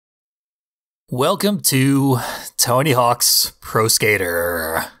Welcome to Tony Hawk's Pro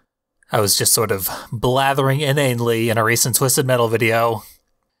Skater. I was just sort of blathering inanely in a recent Twisted Metal video.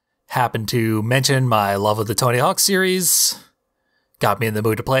 Happened to mention my love of the Tony Hawk series. Got me in the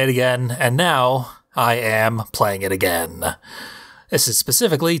mood to play it again, and now I am playing it again. This is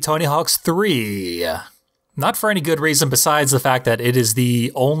specifically Tony Hawk's 3. Not for any good reason besides the fact that it is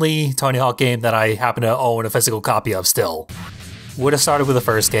the only Tony Hawk game that I happen to own a physical copy of still. Would have started with the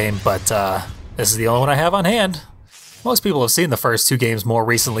first game, but this is the only one I have on hand. Most people have seen the first two games more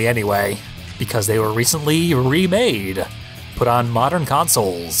recently anyway, because they were recently remade, put on modern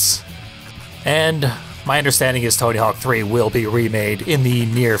consoles. And my understanding is Tony Hawk 3 will be remade in the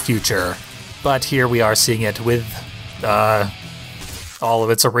near future, but here we are seeing it with all of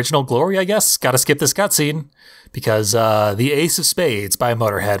its original glory, I guess. Gotta skip this cutscene, because the Ace of Spades by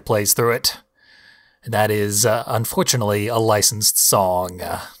Motorhead plays through it. And that is, unfortunately, a licensed song.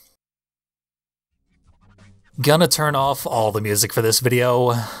 Gonna turn off all the music for this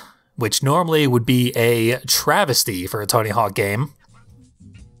video, which normally would be a travesty for a Tony Hawk game.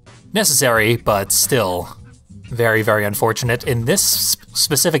 Necessary, but still very, very unfortunate. In this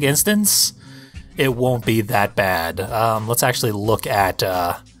specific instance, it won't be that bad. Let's actually look at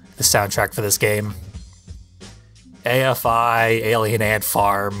the soundtrack for this game. AFI, Alien Ant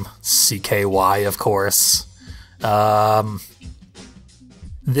Farm, CKY, of course.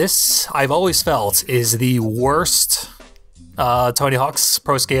 This, I've always felt, is the worst Tony Hawk's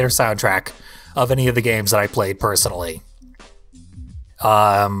Pro Skater soundtrack of any of the games that I played personally.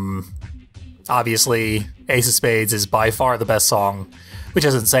 Obviously, Ace of Spades is by far the best song, which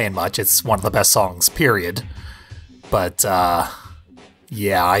isn't saying much. It's one of the best songs, period. But,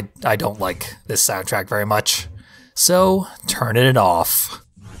 yeah, I don't like this soundtrack very much. So, turning it off.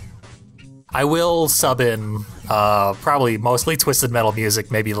 I will sub in probably mostly Twisted Metal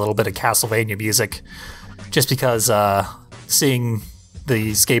music, maybe a little bit of Castlevania music, just because seeing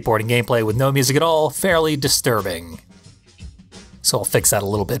the skateboarding gameplay with no music at all, fairly disturbing. So I'll fix that a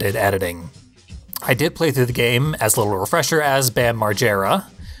little bit in editing. I did play through the game, as a little refresher, as Bam Margera,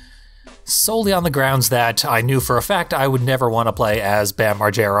 solely on the grounds that I knew for a fact I would never want to play as Bam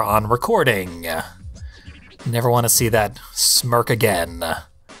Margera on recording. Never want to see that smirk again.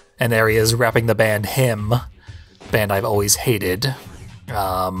 And there he is, repping the band Him, band I've always hated.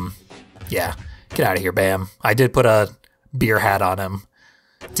 Yeah, get out of here, Bam. I did put a beer hat on him.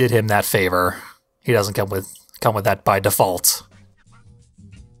 Did him that favor. He doesn't come with that by default.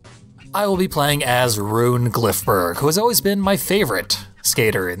 I will be playing as Rune Glifberg, who has always been my favorite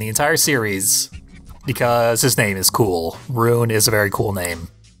skater in the entire series, because his name is cool. Rune is a very cool name.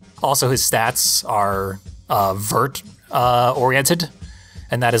 Also, his stats are vert-oriented,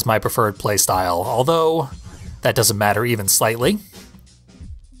 and that is my preferred playstyle, although that doesn't matter even slightly.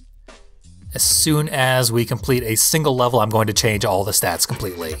 As soon as we complete a single level, I'm going to change all the stats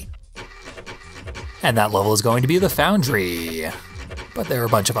completely. And that level is going to be the Foundry. But there are a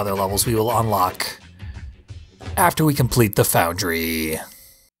bunch of other levels we will unlock after we complete the Foundry.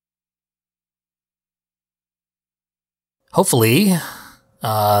 Hopefully,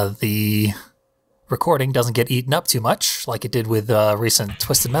 the recording doesn't get eaten up too much, like it did with a recent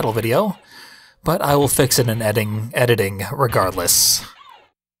Twisted Metal video, but I will fix it in editing regardless,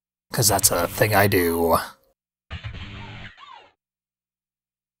 because that's a thing I do.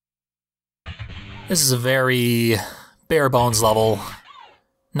 This is a very bare-bones level,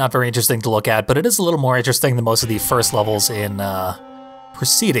 not very interesting to look at, but it is a little more interesting than most of the first levels in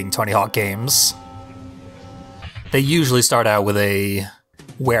preceding Tony Hawk games. They usually start out with a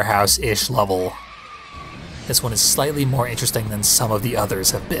warehouse-ish level. This one is slightly more interesting than some of the others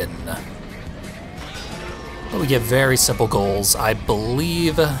have been. But we get very simple goals. I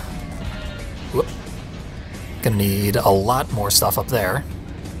believe... Whoop. Gonna need a lot more stuff up there.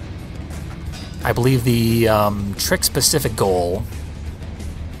 I believe the trick-specific goal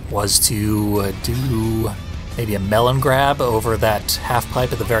was to do maybe a melon grab over that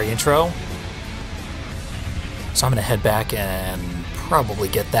half-pipe at the very intro. So I'm gonna head back and probably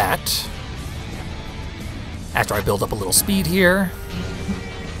get that after I build up a little speed here.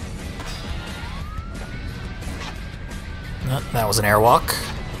 That was an airwalk.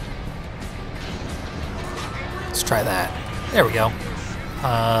 Let's try that. There we go.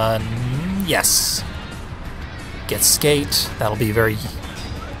 Yes. Get skate. That'll be very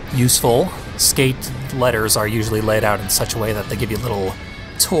useful. Skate letters are usually laid out in such a way that they give you a little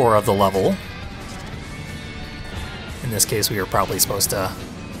tour of the level. In this case, we were probably supposed to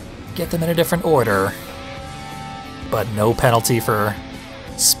get them in a different order, but no penalty for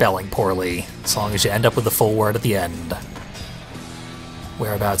spelling poorly, as long as you end up with the full word at the end.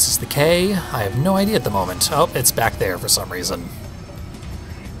 Whereabouts is the K? I have no idea at the moment. Oh, it's back there for some reason.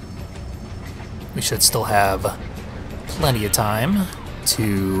 We should still have plenty of time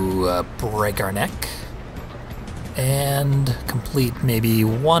to break our neck and complete maybe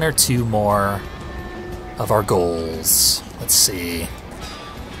one or two more of our goals. Let's see. I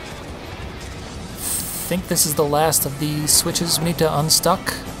think this is the last of the switches we need to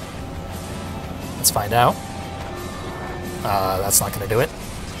unstuck. Let's find out. That's not going to do it.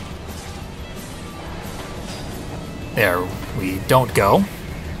 There we don't go.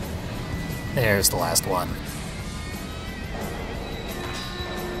 There's the last one.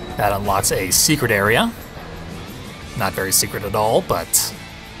 That unlocks a secret area. Not very secret at all, but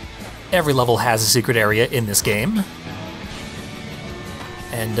every level has a secret area in this game.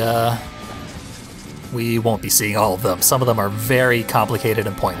 And we won't be seeing all of them. Some of them are very complicated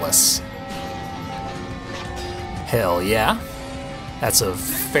and pointless. Hell yeah. That's a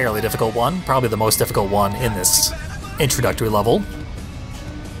fairly difficult one. Probably the most difficult one in this introductory level.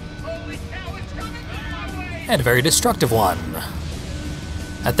 And a very destructive one.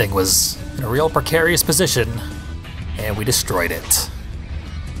 That thing was in a real precarious position, and we destroyed it.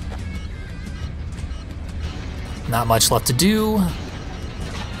 Not much left to do,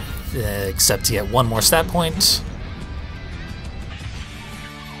 except to get one more stat point.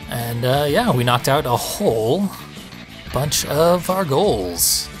 And yeah, we knocked out a whole bunch of our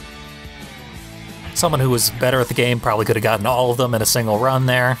goals. Someone who was better at the game probably could have gotten all of them in a single run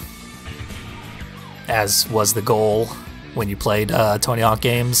there, as was the goal when you played Tony Hawk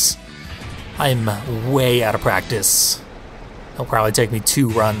games. I'm way out of practice. It'll probably take me 2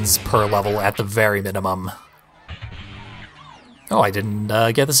 runs per level at the very minimum. Oh, I didn't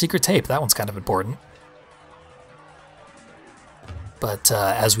get the secret tape. That one's kind of important. But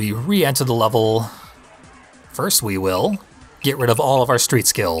as we re-enter the level, first we will get rid of all of our street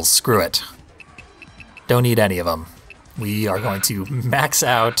skills. Screw it. Don't need any of them. We are going to max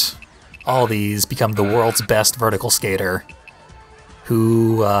out all these, become the world's best vertical skater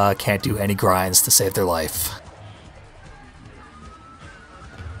who can't do any grinds to save their life.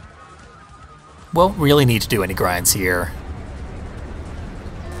 Won't really need to do any grinds here.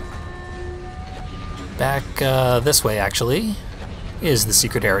 Back this way, actually, is the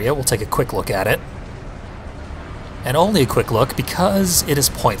secret area. We'll take a quick look at it. And only a quick look because it is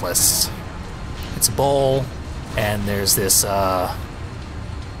pointless. It's a bowl, and there's this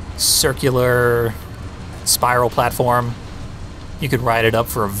circular spiral platform. You could ride it up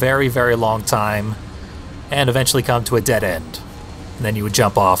for a very, very long time and eventually come to a dead end. And then you would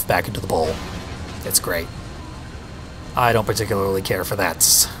jump off back into the bowl. It's great. I don't particularly care for that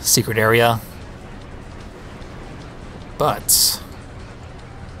secret area. But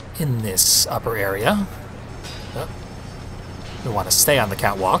in this upper area, we want to stay on the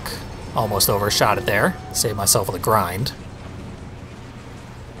catwalk. Almost overshot it there. Save myself with a grind.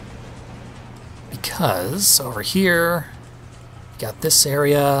 Because over here, got this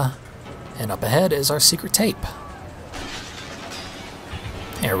area, and up ahead is our secret tape.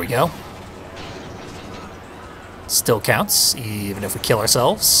 There we go. Still counts, even if we kill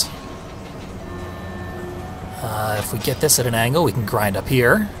ourselves. If we get this at an angle, we can grind up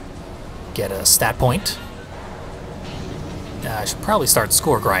here, get a stat point. I should probably start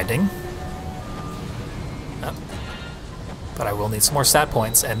score grinding. But I will need some more stat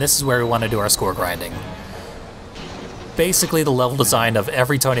points, and this is where we want to do our score grinding. Basically, the level design of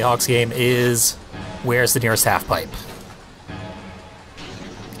every Tony Hawk's game is where's the nearest half-pipe.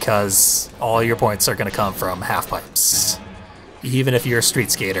 Because all your points are going to come from half-pipes. Even if you're a street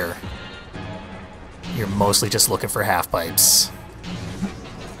skater, you're mostly just looking for half-pipes.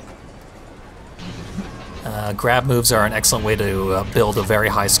 Grab moves are an excellent way to build a very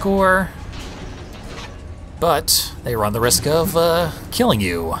high score, but they run the risk of killing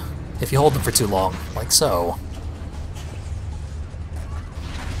you if you hold them for too long, like so.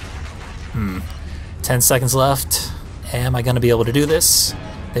 10 seconds left. Am I going to be able to do this?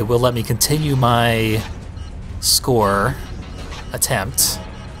 They will let me continue my score attempt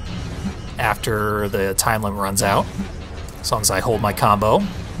after the time limit runs out, as long as I hold my combo.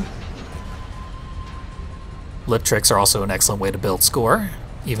 Lip tricks are also an excellent way to build score,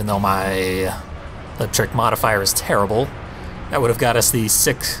 even though my lip trick modifier is terrible. That would have got us the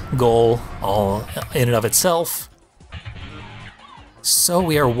 6th goal all in and of itself. So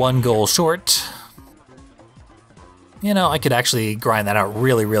we are 1 goal short. You know, I could actually grind that out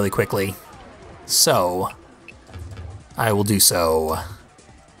really, really quickly. So I will do so.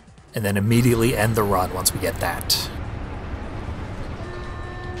 And then immediately end the run once we get that.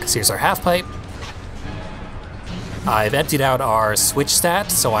 Because here's our half pipe. I've emptied out our switch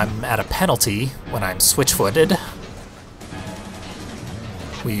stat, so I'm at a penalty when I'm switch-footed.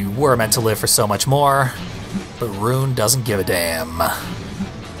 We were meant to live for so much more, but Rune doesn't give a damn.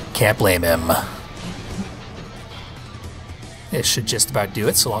 Can't blame him. It should just about do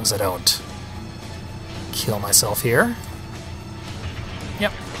it, so long as I don't kill myself here.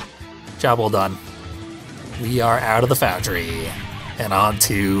 Yep. Job well done. We are out of the foundry, and on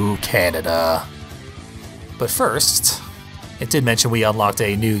to Canada. But first, it did mention we unlocked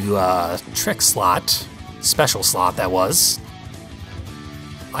a new trick slot, special slot that was.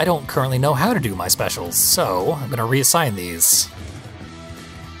 I don't currently know how to do my specials, so I'm going to reassign these.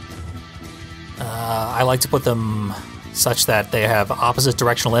 I like to put them such that they have opposite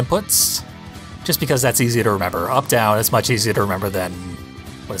directional inputs, just because that's easy to remember. Up, down, it's much easier to remember than,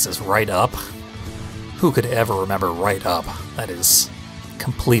 what is this, right, up? Who could ever remember right, up? That is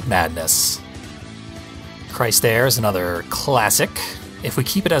complete madness. Christ Air is another classic. If we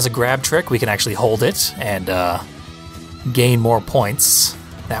keep it as a grab trick, we can actually hold it and gain more points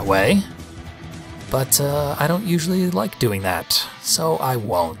that way. But I don't usually like doing that, so I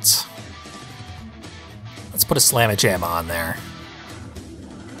won't. Let's put a Slamma-Jamma on there.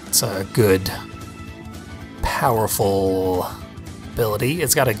 It's a good, powerful ability.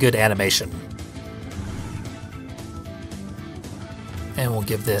 It's got a good animation. And we'll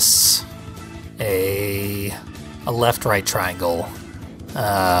give this a left-right triangle.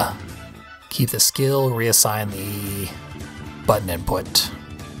 Keep the skill, reassign the button input.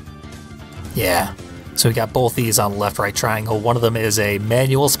 Yeah, so we got both these on left-right triangle. One of them is a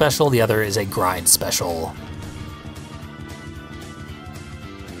manual special, the other is a grind special.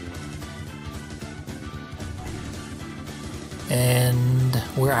 And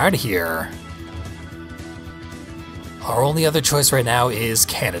we're out of here. Our only other choice right now is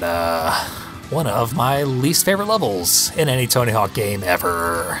Canada. One of my least favorite levels in any Tony Hawk game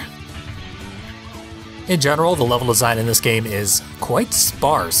ever. In general, the level design in this game is quite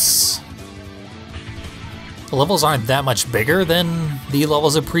sparse. The levels aren't that much bigger than the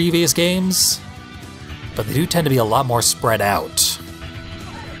levels of previous games, but they do tend to be a lot more spread out.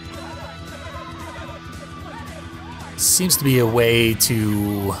 Seems to be a way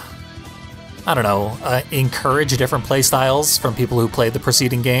to, I don't know, encourage different playstyles from people who played the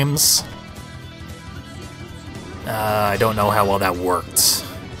preceding games. I don't know how well that worked.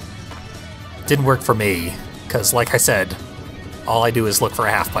 Didn't work for me, because like I said, all I do is look for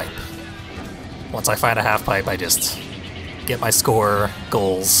a half-pipe. Once I find a half-pipe, I just get my score,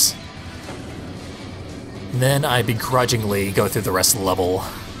 goals. And then I begrudgingly go through the rest of the level,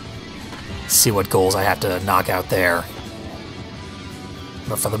 see what goals I have to knock out there.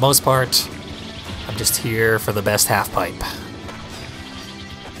 But for the most part, I'm just here for the best half-pipe.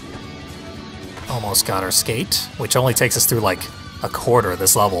 Almost got our skate, which only takes us through like a quarter of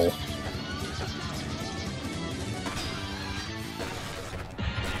this level.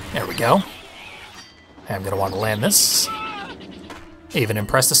 There we go. I'm going to want to land this. Even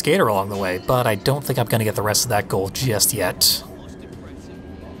impress the skater along the way, but I don't think I'm going to get the rest of that goal just yet.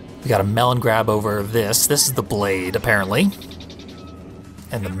 We got a melon grab over this. This is the blade, apparently.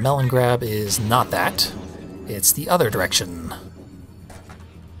 And the melon grab is not that. It's the other direction.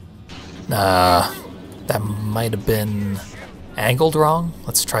 That might have been angled wrong.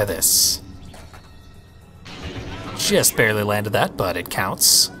 Let's try this. Just barely landed that, but it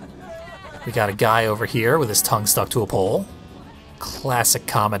counts. We got a guy over here with his tongue stuck to a pole. Classic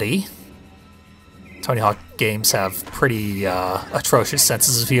comedy. Tony Hawk games have pretty atrocious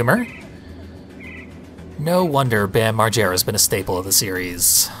senses of humor. No wonder Bam Margera's been a staple of the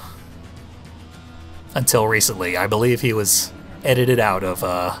series. Until recently. I believe he was edited out of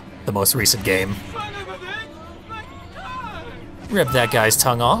the most recent game. Rip that guy's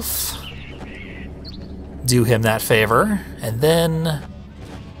tongue off. Do him that favor. And then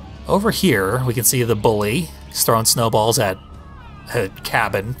over here we can see the bully. He's throwing snowballs at a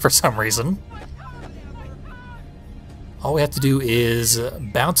cabin for some reason. All we have to do is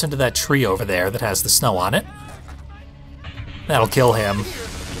bounce into that tree over there that has the snow on it. That'll kill him.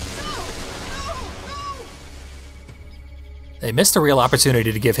 They missed a real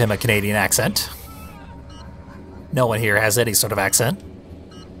opportunity to give him a Canadian accent. No one here has any sort of accent.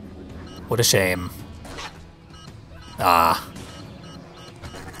 What a shame.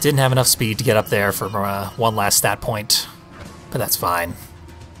 Didn't have enough speed to get up there for one last stat point, but that's fine.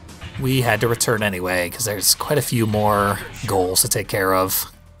 We had to return anyway, because there's quite a few more goals to take care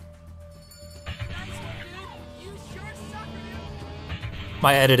of.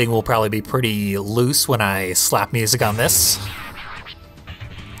 My editing will probably be pretty loose when I slap music on this,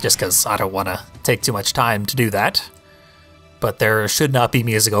 just because I don't want to take too much time to do that. But there should not be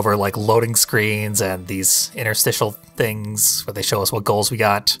music over like loading screens and these interstitial things where they show us what goals we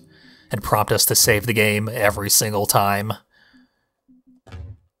got and prompt us to save the game every single time.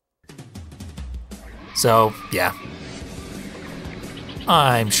 So, yeah.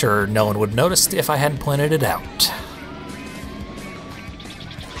 I'm sure no one would have noticed if I hadn't pointed it out.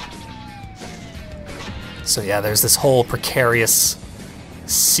 So yeah, there's this whole precarious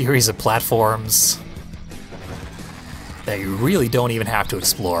series of platforms that you really don't even have to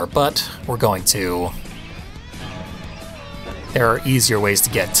explore, but we're going to. There are easier ways to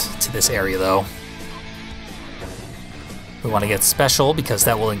get to this area, though. We want to get special because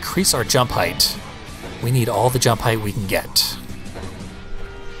that will increase our jump height. We need all the jump height we can get.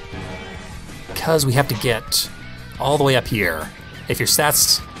 Because we have to get all the way up here. If your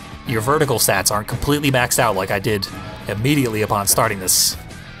stats, your vertical stats aren't completely maxed out like I did immediately upon starting this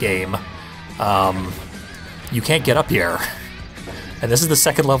game, you can't get up here. And this is the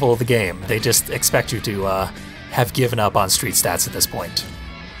second level of the game. They just expect you to have given up on street stats at this point.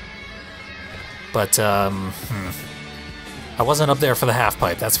 But, I wasn't up there for the half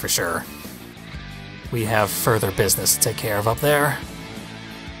pipe, that's for sure. We have further business to take care of up there.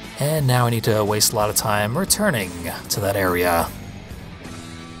 And now I need to waste a lot of time returning to that area.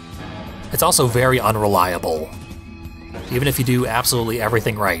 It's also very unreliable. Even if you do absolutely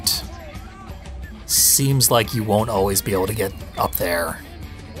everything right, seems like you won't always be able to get up there.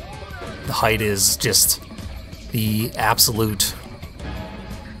 The height is just the absolute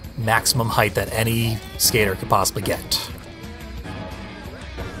maximum height that any skater could possibly get.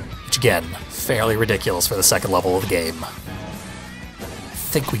 Which again, fairly ridiculous for the second level of the game.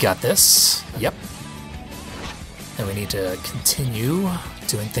 I think we got this. Yep. And we need to continue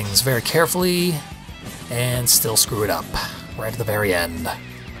doing things very carefully and still screw it up right at the very end.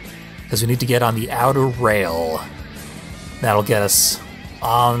 Because we need to get on the outer rail. That'll get us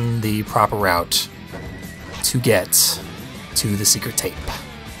on the proper route to get to the secret tape.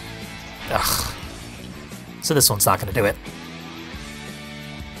 Ugh. So this one's not going to do it.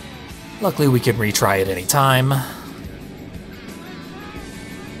 Luckily we can retry it any time.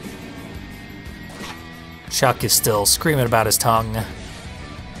 Chuck is still screaming about his tongue.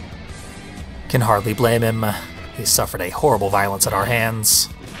 Can hardly blame him. He suffered a horrible violence at our hands.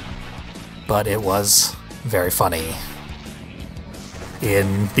 But it was very funny.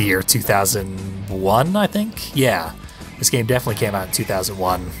 In the year 2001, I think? Yeah, this game definitely came out in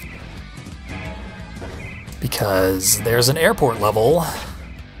 2001. Because there's an airport level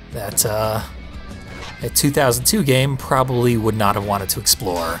that a 2002 game probably would not have wanted to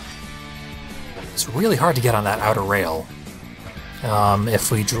explore. It's really hard to get on that outer rail.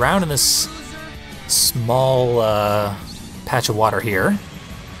 If we drown in this small patch of water here,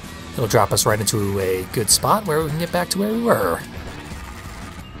 it'll drop us right into a good spot where we can get back to where we were.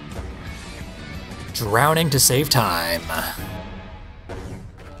 Drowning to save time.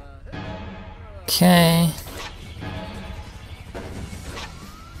 Okay.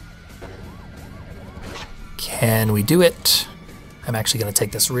 Can we do it? I'm actually going to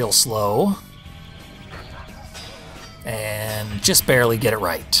take this real slow. And just barely get it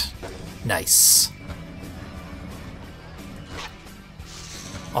right. Nice.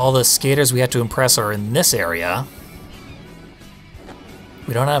 All the skaters we have to impress are in this area.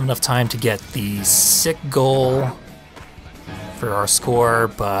 We don't have enough time to get the sick goal for our score,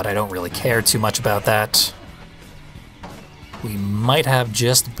 but I don't really care too much about that. We might have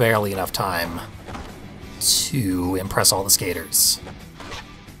just barely enough time to impress all the skaters.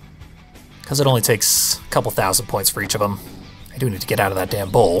 Because it only takes a couple thousand points for each of them. I do need to get out of that damn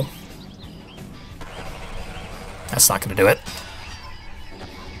bowl. That's not going to do it.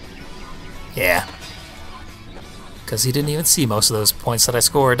 Yeah. Because he didn't even see most of those points that I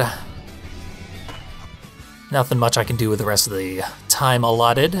scored. Nothing much I can do with the rest of the time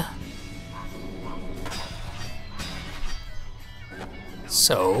allotted.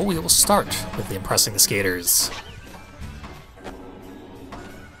 So we will start with the impressing the skaters.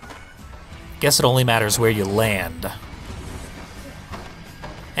 Guess it only matters where you land.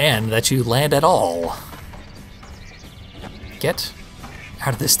 And that you land at all. Get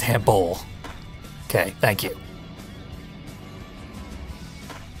out of this damn bowl. Okay, thank you.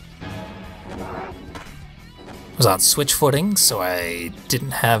 I was on switch footing, so I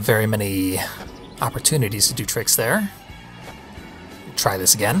didn't have very many opportunities to do tricks there. Try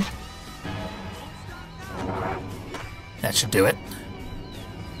this again. That should do it.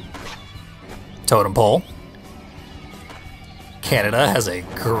 Totem pole. Canada has a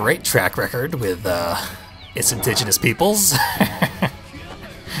great track record with its indigenous peoples.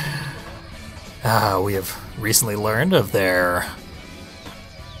 We have recently learned of their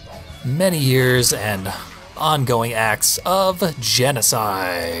many years and ongoing acts of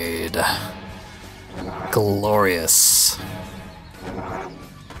genocide. Glorious.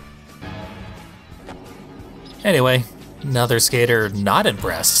 Anyway, another skater not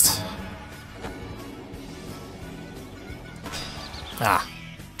impressed.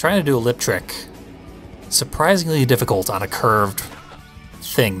 Trying to do a lip trick. Surprisingly difficult on a curved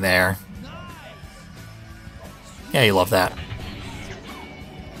thing there. Yeah, you love that.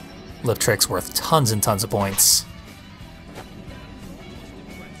 Lip trick's worth tons and tons of points.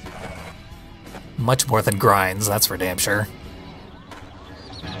 Much more than grinds, that's for damn sure.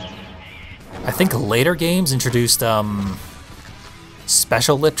 I think later games introduced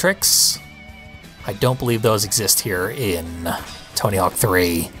special lip tricks. I don't believe those exist here in Tony Hawk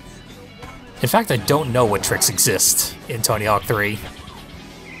 3. In fact, I don't know what tricks exist in Tony Hawk 3.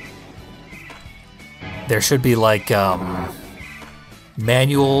 There should be like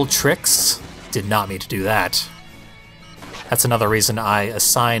manual tricks. Did not mean to do that. That's another reason I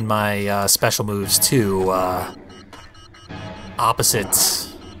assign my special moves to opposite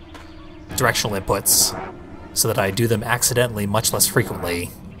directional inputs, so that I do them accidentally much less frequently.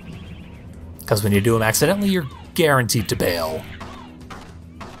 Because when you do them accidentally, you're guaranteed to bail.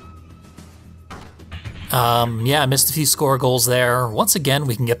 Yeah, I missed a few score goals there. Once again,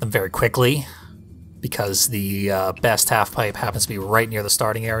 we can get them very quickly, because the best half-pipe happens to be right near the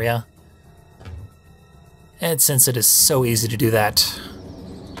starting area. And since it is so easy to do that,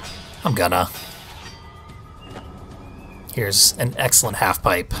 I'm gonna. Here's an excellent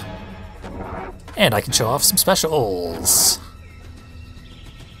half-pipe. And I can show off some specials.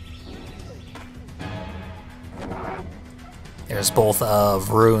 There's both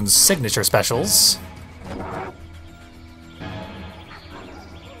of Rune's signature specials.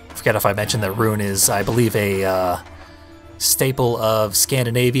 Forget if I mentioned that Rune is, I believe, a staple of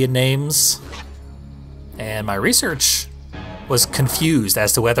Scandinavian names. And my research was confused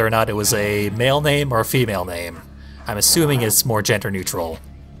as to whether or not it was a male name or a female name. I'm assuming it's more gender neutral.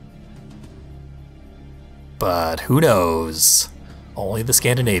 But who knows? Only the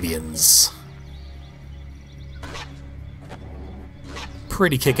Scandinavians.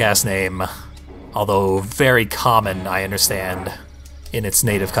 Pretty kick-ass name, although very common, I understand, in its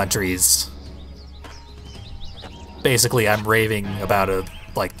native countries. Basically, I'm raving about a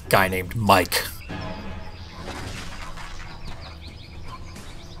guy named Mike.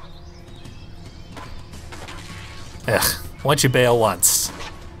 Ugh, once you bail once,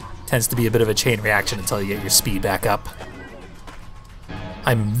 tends to be a bit of a chain reaction until you get your speed back up.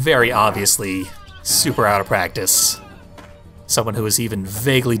 I'm very obviously super out of practice. Someone who is even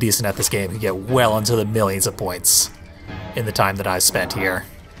vaguely decent at this game can get well into the millions of points in the time that I've spent here.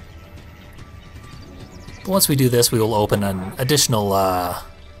 But once we do this, we will open an additional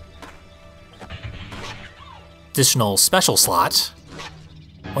special slot.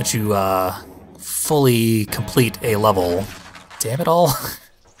 Once you fully complete a level, damn it all,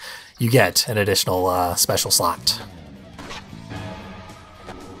 you get an additional special slot.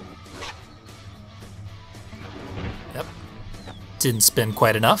 Yep. Didn't spin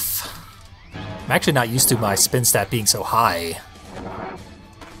quite enough. I'm actually not used to my spin stat being so high,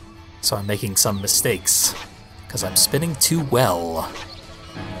 so I'm making some mistakes, because I'm spinning too well.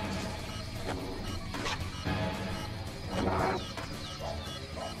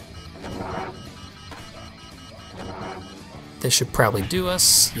 This should probably do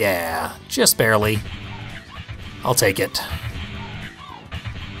us. Yeah, just barely. I'll take it.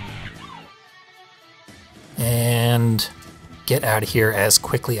 And get out of here as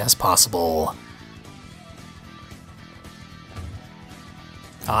quickly as possible.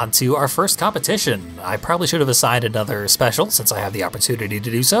 On to our first competition. I probably should have assigned another special since I have the opportunity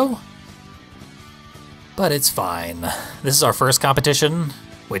to do so. But it's fine. This is our first competition,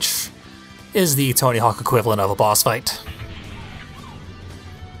 which is the Tony Hawk equivalent of a boss fight.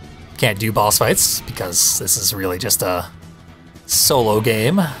 Can't do boss fights because this is really just a solo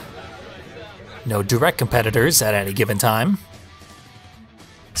game. No direct competitors at any given time.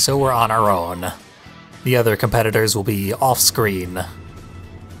 So we're on our own. The other competitors will be off-screen,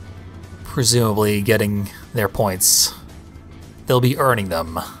 presumably getting their points. They'll be earning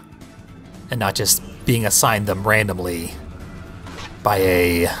them, and not just being assigned them randomly by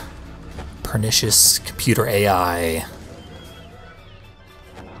a pernicious computer AI.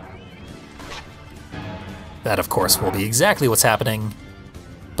 That, of course, will be exactly what's happening,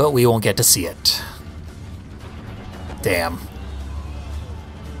 but we won't get to see it. Damn.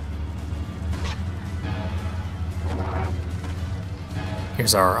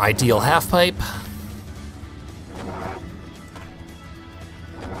 Here's our ideal half pipe.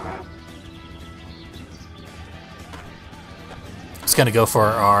 Just gonna go for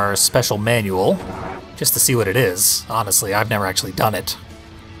our special manual, just to see what it is. Honestly, I've never actually done it.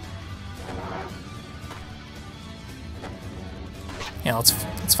 Yeah,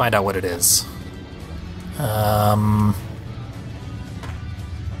 let's find out what it is. I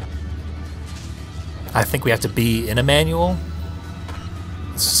think we have to be in a manual.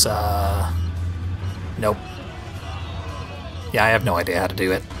 It's, nope. Yeah, I have no idea how to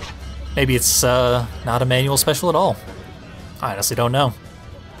do it. Maybe it's not a manual special at all. I honestly don't know.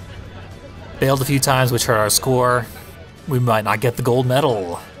 Failed a few times, which hurt our score. We might not get the gold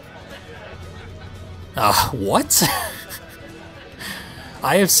medal. What?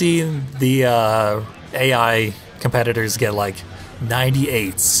 I have seen the AI competitors get like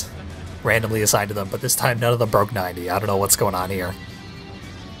 98s randomly assigned to them, but this time none of them broke 90. I don't know what's going on here.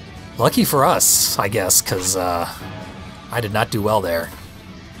 Lucky for us, I guess, because I did not do well there.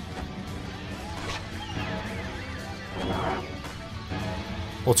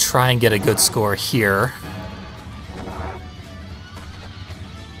 We'll try and get a good score here.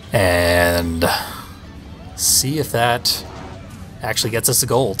 And see if that actually gets us a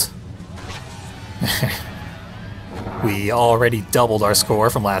gold. We already doubled our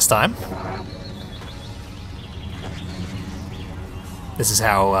score from last time. This is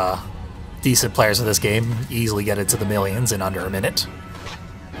how decent players of this game easily get into the millions in under a minute.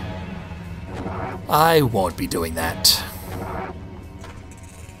 I won't be doing that.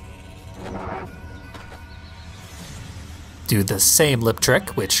 Do the same lip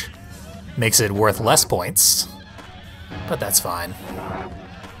trick, which makes it worth less points, but that's fine.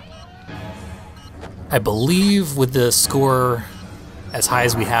 I believe with the score as high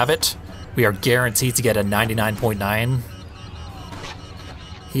as we have it, we are guaranteed to get a 99.9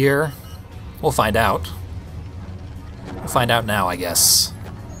 here. We'll find out. We'll find out now, I guess.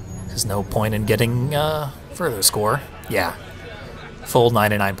 There's no point in getting further score. Yeah, full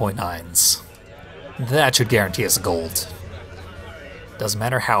 99.9s. That should guarantee us a gold. Doesn't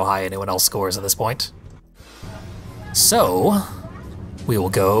matter how high anyone else scores at this point. So, we will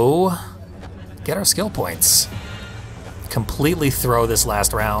go get our skill points. Completely throw this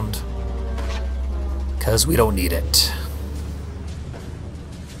last round, because we don't need it.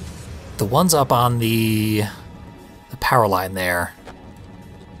 The ones up on the power line there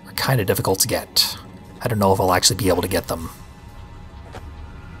are kind of difficult to get. I don't know if I'll actually be able to get them.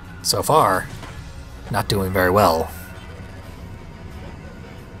 So far, not doing very well.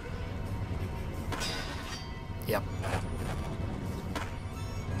 Yep.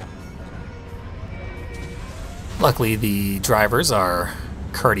 Luckily, the drivers are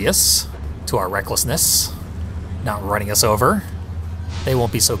courteous to our recklessness, not running us over. They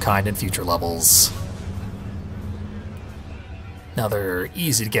won't be so kind in future levels. Another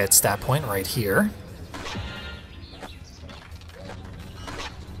easy to get stat point right here.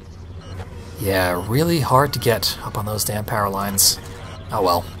 Yeah, really hard to get up on those damn power lines. Oh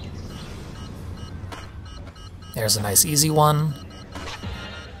well. There's a nice easy one.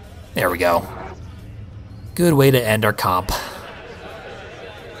 There we go. Good way to end our comp.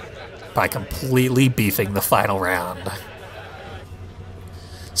 By completely beefing the final round.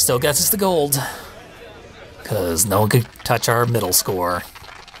 Still gets us the gold. Because no one could touch our middle score.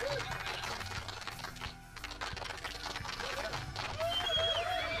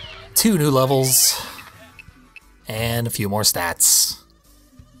 Two new levels. And a few more stats.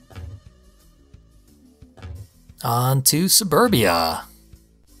 On to Suburbia.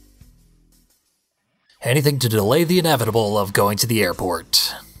 Anything to delay the inevitable of going to the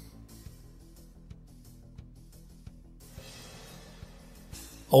airport.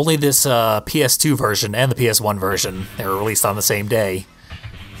 Only this PS2 version and the PS1 version, they were released on the same day.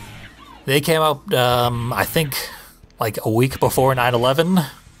 They came out, I think, like a week before 9/11,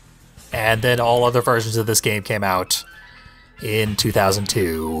 and then all other versions of this game came out in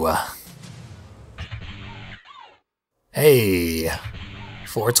 2002. Hey,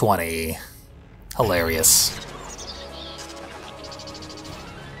 420. Hilarious.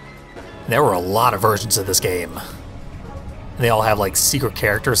 There were a lot of versions of this game. They all have like secret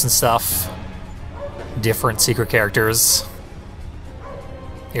characters and stuff. Different secret characters.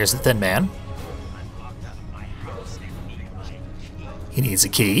 Here's the Thin Man. He needs a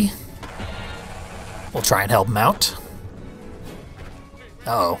key. We'll try and help him out.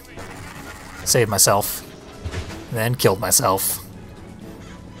 Uh-oh. Saved myself. Then killed myself.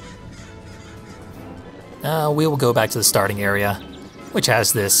 We will go back to the starting area, which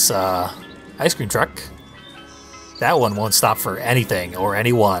has this ice cream truck. That one won't stop for anything or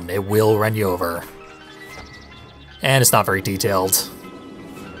anyone. It will run you over. And it's not very detailed.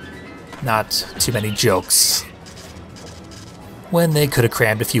 Not too many jokes. When they could have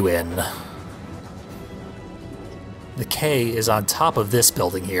crammed a few in. The K is on top of this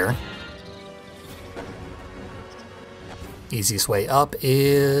building here. Easiest way up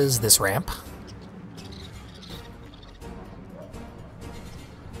is this ramp.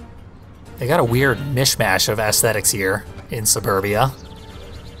 They got a weird mishmash of aesthetics here in suburbia.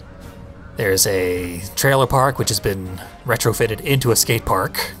 There's a trailer park which has been retrofitted into a skate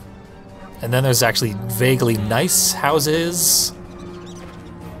park. And then there's actually vaguely nice houses.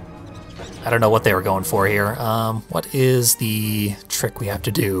 I don't know what they were going for here. What is the trick we have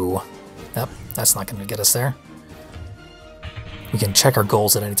to do? Nope, that's not going to get us there. We can check our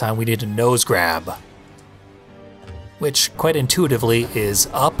goals at any time. We need a nose grab, which quite intuitively is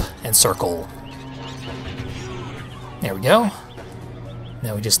up and circle. There we go.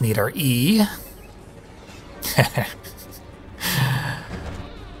 Now we just need our E.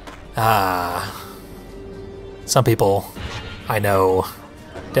 Some people I know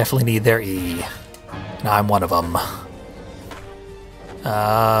definitely need their E, and I'm one of them.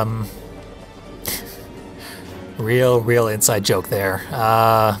 Real inside joke there.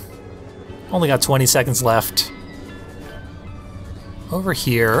 Only got 20 seconds left. Over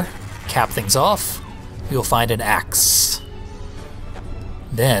here, cap things off, we will find an axe.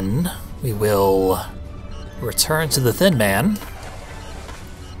 Then we will return to the Thin Man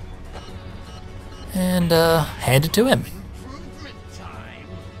and hand it to him.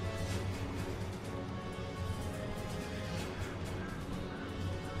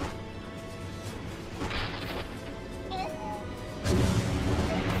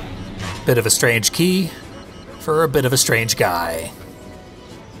 Bit of a strange key for a bit of a strange guy.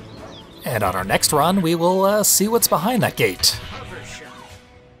 And on our next run, we will see what's behind that gate.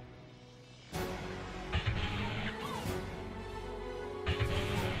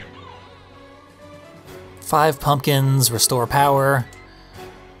 Five pumpkins, restore power,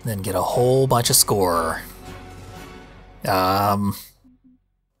 then get a whole bunch of score. Yeah,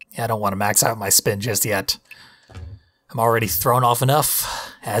 I don't want to max out my spin just yet. I'm already thrown off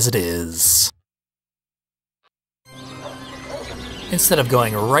enough as it is. Instead of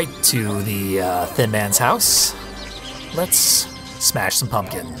going right to the Thin Man's house, let's smash some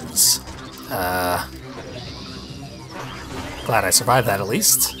pumpkins. Glad I survived that at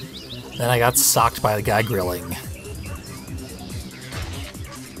least. Then I got socked by the guy grilling.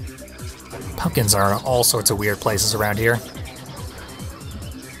 Pumpkins are in all sorts of weird places around here.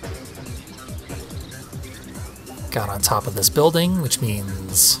 Got on top of this building, which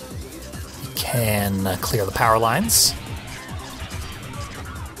means you can clear the power lines.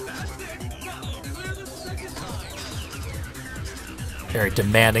 Very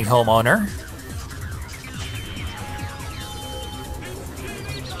demanding homeowner.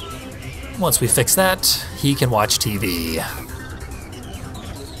 Once we fix that, he can watch TV.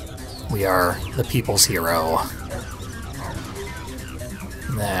 We are the people's hero.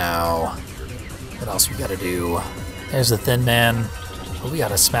 Now, what else we gotta do? There's the Thin Man. But we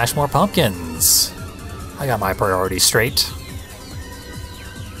gotta smash more pumpkins. I got my priorities straight.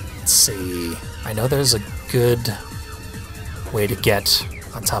 Let's see. I know there's a good way to get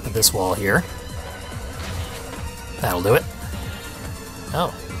on top of this wall here. That'll do it.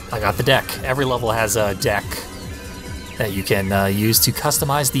 Oh, I got the deck. Every level has a deck that you can use to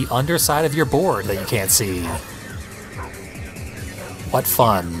customize the underside of your board that you can't see. What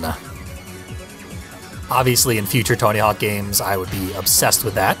fun. Obviously, in future Tony Hawk games, I would be obsessed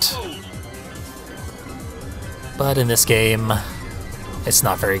with that. But in this game, it's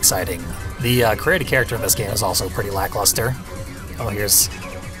not very exciting. The created character in this game is also pretty lackluster. Oh, here's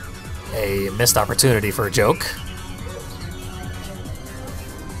a missed opportunity for a joke.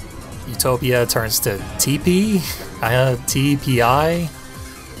 Utopia turns to TP? TPI?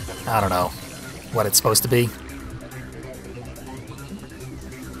 I don't know what it's supposed to be.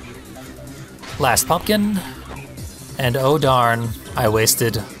 Last pumpkin, and oh darn, I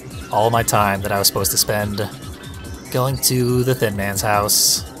wasted all my time that I was supposed to spend going to the Thin Man's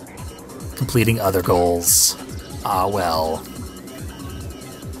house, completing other goals. Ah well.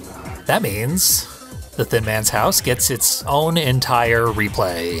 That means the Thin Man's house gets its own entire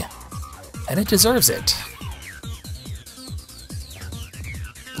replay, and it deserves it.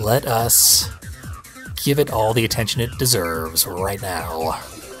 Let us give it all the attention it deserves right now.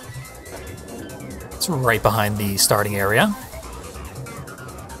 It's right behind the starting area.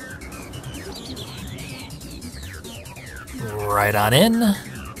 Right on in.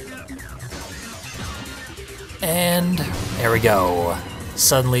 And there we go.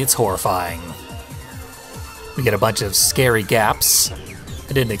 Suddenly it's horrifying. We get a bunch of scary gaps.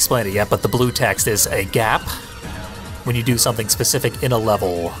 I didn't explain it yet, but the blue text is a gap. When you do something specific in a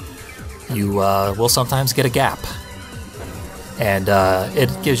level, you will sometimes get a gap. And it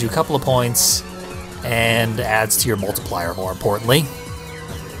gives you a couple of points and adds to your multiplier, more importantly.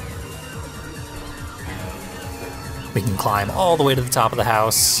 We can climb all the way to the top of the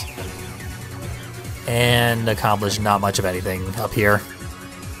house and accomplish not much of anything up here.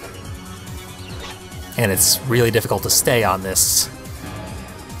 And it's really difficult to stay on this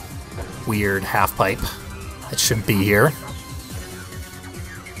weird half pipe that shouldn't be here.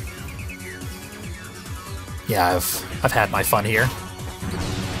 Yeah, I've had my fun here.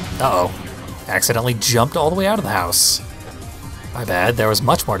 Uh-oh. Accidentally jumped all the way out of the house. My bad, there was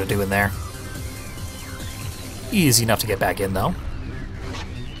much more to do in there. Easy enough to get back in, though.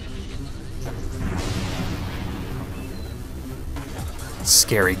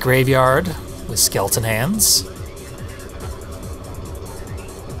 Scary graveyard with skeleton hands.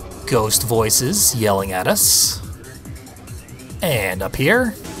 Ghost voices yelling at us. And up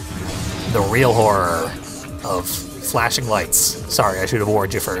here, the real horror of flashing lights. Sorry, I should have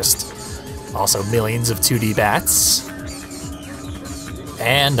warned you first. Also, millions of 2D bats.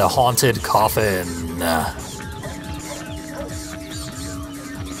 And a haunted coffin.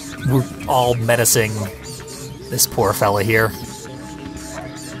 We're all menacing this poor fella here.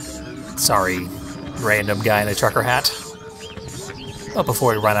 Sorry, random guy in a trucker hat. But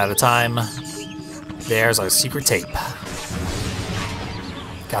before we run out of time, there's our secret tape.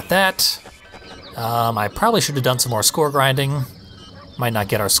 Got that. I probably should have done some more score grinding. Might not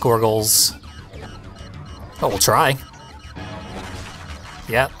get our score goals, but we'll try.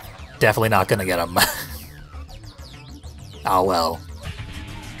 Yep, definitely not gonna get them. Oh well.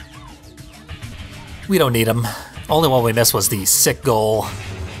 We don't need them. Only one we missed was the sick goal.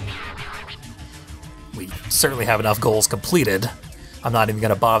 We certainly have enough goals completed. I'm not even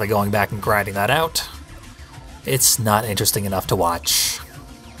gonna bother going back and grinding that out. It's not interesting enough to watch.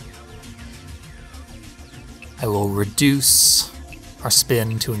 I will reduce our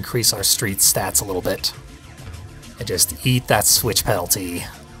spin to increase our street stats a little bit. And just eat that switch penalty.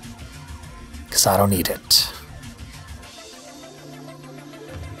 Because I don't need it.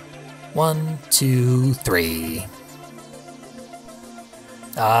 1, 2, 3.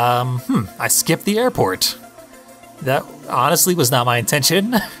 I skipped the airport. That honestly was not my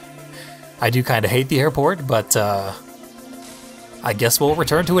intention. I do kind of hate the airport, but I guess we'll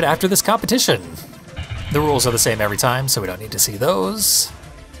return to it after this competition. The rules are the same every time, so we don't need to see those.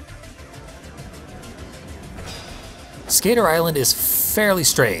 Skater Island is fairly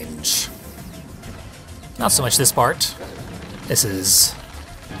strange. Not so much this part. This is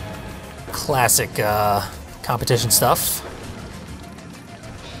classic competition stuff.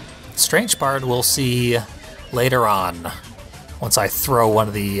 Strange part we'll see later on, once I throw one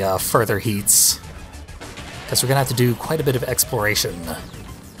of the further heats. Because we're going to have to do quite a bit of exploration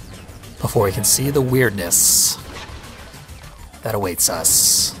before we can see the weirdness that awaits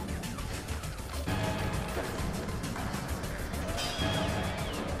us.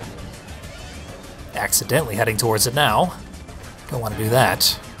 Accidentally heading towards it now. Don't want to do that.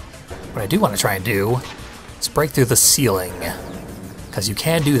 What I do want to try and do is break through the ceiling, because you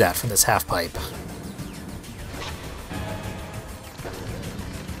can do that from this half pipe.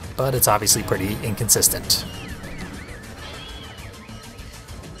 But it's obviously pretty inconsistent.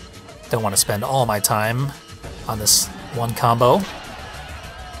 Don't want to spend all my time on this one combo.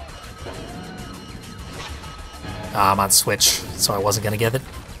 I'm on Switch, so I wasn't going to get it.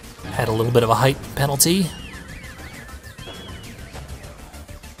 Had a little bit of a height penalty.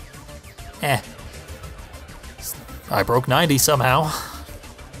 I broke 90 somehow.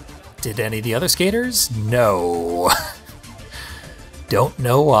 Did any of the other skaters? No. Don't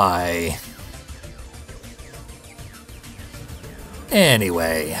know why.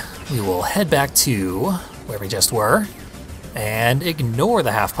 Anyway, we will head back to where we just were and ignore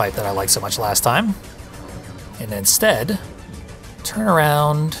the half pipe that I liked so much last time. And instead, turn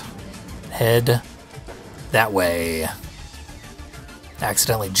around, head that way.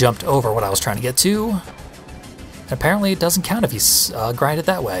 Accidentally jumped over what I was trying to get to. And apparently it doesn't count if you grind it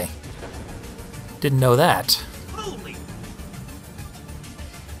that way. Didn't know that.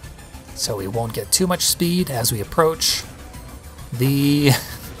 So we won't get too much speed as we approach the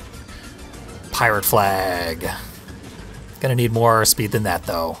pirate flag. Gonna need more speed than that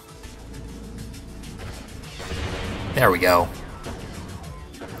though. There we go.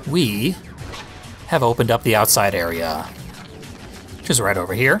 We have opened up the outside area, which is right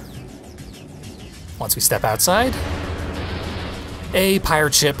over here. once we step outside, a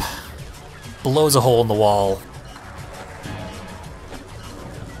pirate ship blows a hole in the wall.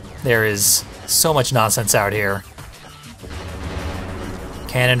 There is so much nonsense out here.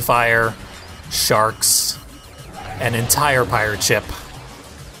 Cannon fire, sharks, an entire pirate ship.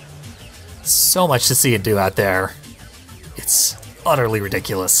 So much to see and do out there. It's utterly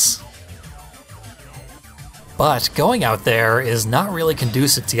ridiculous. But going out there is not really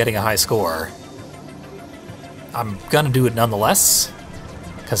conducive to getting a high score. I'm gonna do it nonetheless,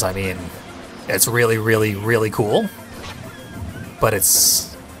 because I mean, it's really, really, really cool, but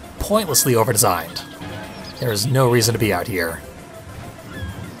it's pointlessly over-designed. There is no reason to be out here.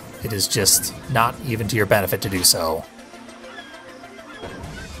 It is just not even to your benefit to do so.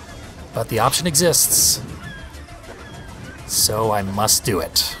 But the option exists, so I must do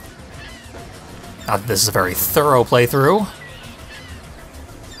it. Not that this is a very thorough playthrough,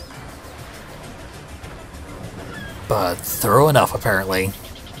 but thorough enough, apparently.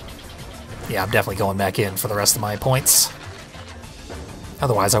 Yeah, I'm definitely going back in for the rest of my points.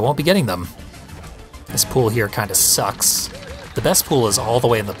 Otherwise, I won't be getting them. This pool here kind of sucks. The best pool is all the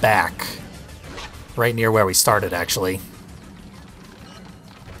way in the back. Right near where we started, actually.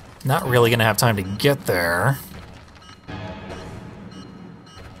 Not really gonna have time to get there.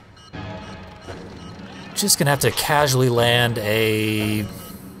 Just gonna have to casually land a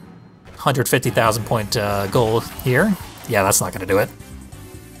 150,000 point goal here. Yeah, that's not gonna do it.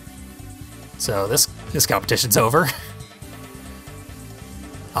 So this competition's over.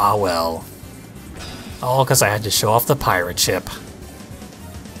 Ah well. All because I had to show off the pirate ship.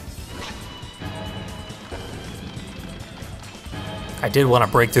 I did want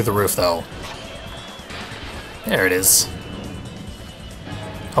to break through the roof, though. There it is.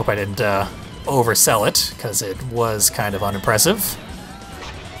 Hope I didn't oversell it, because it was kind of unimpressive.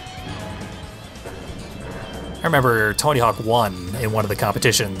 I remember Tony Hawk won in one of the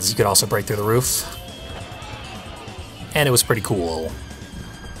competitions. You could also break through the roof. And it was pretty cool.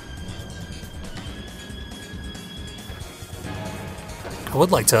 I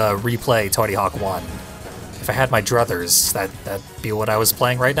would like to replay Tony Hawk 1. If I had my druthers, that'd be what I was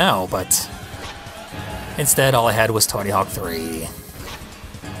playing right now, but instead all I had was Tony Hawk 3.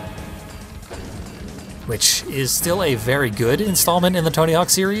 Which is still a very good installment in the Tony Hawk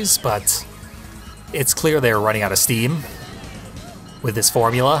series, but it's clear they're running out of steam with this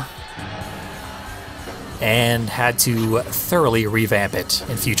formula, and had to thoroughly revamp it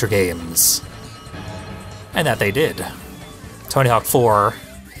in future games. And that they did. Tony Hawk 4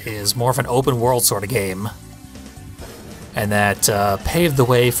 is more of an open world sort of game, and that paved the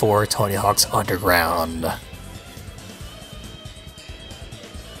way for Tony Hawk's Underground.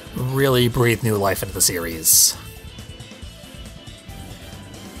 Really breathed new life into the series.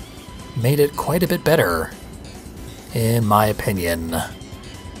 Made it quite a bit better, in my opinion.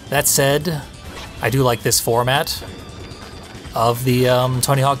 That said, I do like this format of the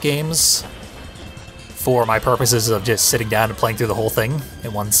Tony Hawk games for my purposes of just sitting down and playing through the whole thing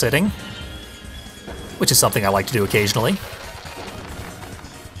in one sitting, which is something I like to do occasionally.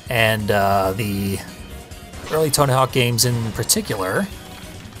 And the early Tony Hawk games in particular,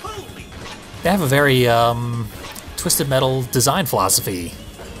 they have a very Twisted Metal design philosophy.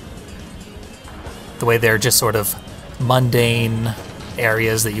 The way they're just sort of mundane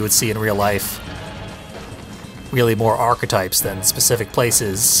areas that you would see in real life. Really more archetypes than specific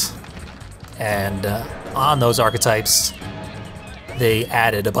places. And on those archetypes, they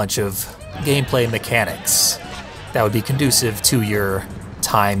added a bunch of gameplay mechanics that would be conducive to your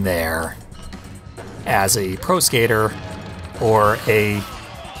time there as a pro skater or a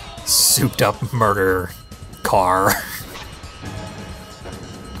souped-up murder car.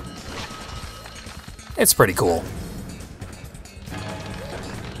 It's pretty cool.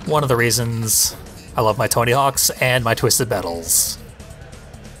 One of the reasons I love my Tony Hawks and my Twisted Metals.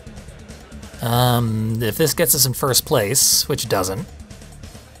 If this gets us in first place, which it doesn't,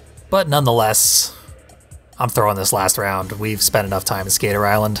 but nonetheless, I'm throwing this last round. We've spent enough time in Skater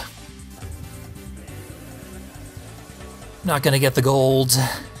Island. Not gonna get the gold,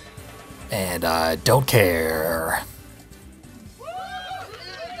 and I don't care.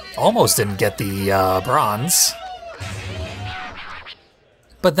 Almost didn't get the bronze,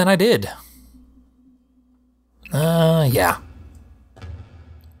 but then I did. Yeah.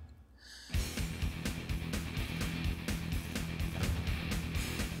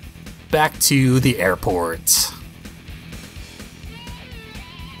 Back to the airport.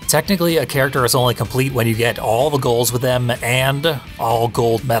 Technically, a character is only complete when you get all the goals with them and all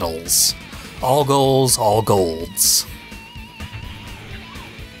gold medals. All goals, all golds.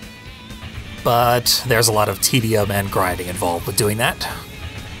 but there's a lot of tedium and grinding involved with doing that.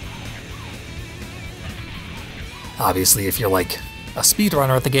 Obviously, if you're like a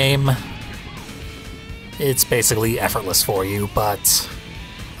speedrunner at the game, it's basically effortless for you, but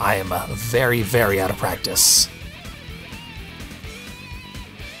I am very, very out of practice.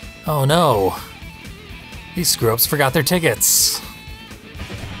 Oh no! These screw-ups forgot their tickets!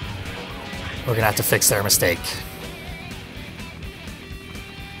 We're gonna have to fix their mistake.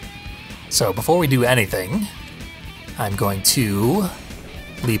 So before we do anything, I'm going to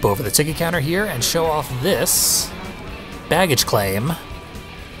leap over the ticket counter here and show off this baggage claim,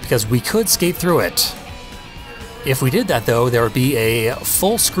 because we could skate through it. If we did that though, there would be a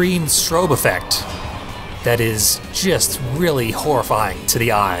full screen strobe effect that is just really horrifying to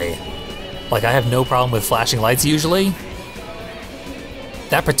the eye. Like, I have no problem with flashing lights usually.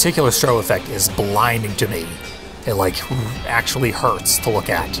 That particular strobe effect is blinding to me. It like actually hurts to look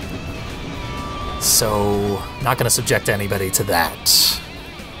at. So, not gonna subject anybody to that.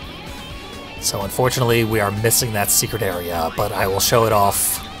 So unfortunately, we are missing that secret area, but I will show it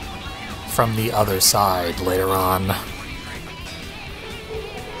off from the other side later on.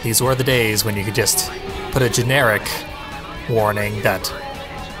 These were the days when you could just put a generic warning that,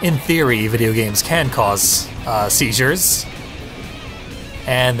 in theory, video games can cause seizures,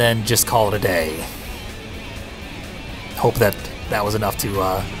 and then just call it a day. Hope that that was enough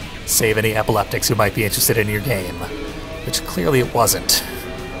to save any epileptics who might be interested in your game, which clearly it wasn't.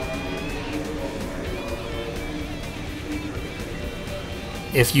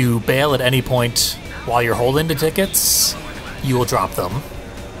 If you bail at any point while you're holding the tickets, you will drop them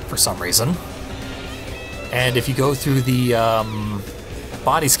for some reason. And if you go through the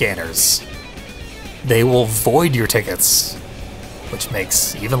body scanners, they will void your tickets, which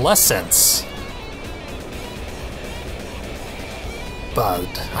makes even less sense.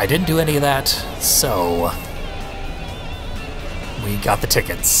 But I didn't do any of that, so we got the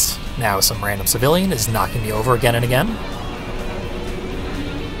tickets. Now some random civilian is knocking me over again and again.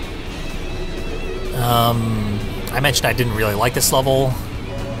 I mentioned I didn't really like this level,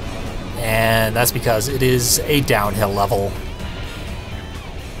 and that's because it is a downhill level.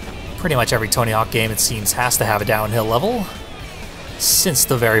 Pretty much every Tony Hawk game, it seems, has to have a downhill level since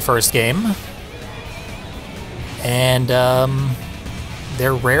the very first game. And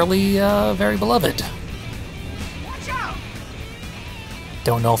they're rarely very beloved.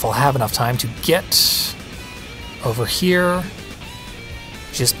 Don't know if I'll have enough time to get over here.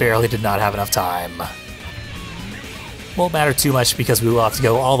 Just barely did not have enough time. Won't matter too much because we will have to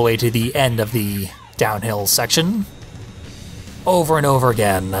go all the way to the end of the downhill section over and over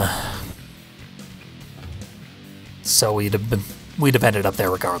again. So we'd have ended up there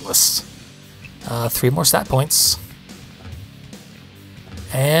regardless. 3 more stat points.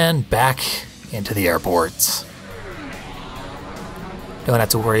 And back into the airport. Don't have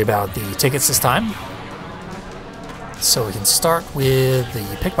to worry about the tickets this time. So we can start with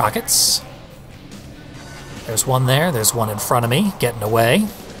the pickpockets. There's one there, there's one in front of me, getting away.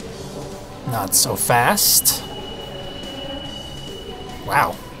 Not so fast.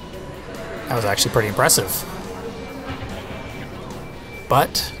 Wow. That was actually pretty impressive.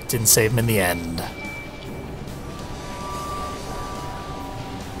 But didn't save him in the end.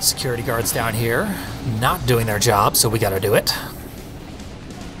 Security guards down here, not doing their job, so we gotta do it.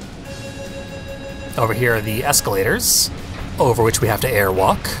 Over here are the escalators, over which we have to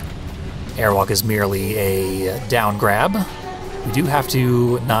airwalk. Airwalk is merely a down grab. We do have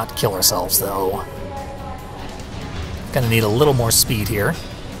to not kill ourselves, though. Gonna need a little more speed here.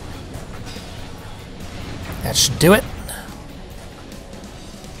 That should do it.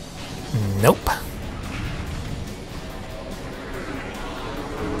 Nope.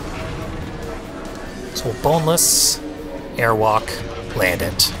 So we'll boneless, airwalk, land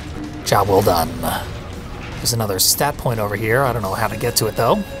it. Job well done. There's another stat point over here. I don't know how to get to it,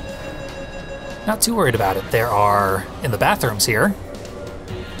 though. Not too worried about it. There are, in the bathrooms here,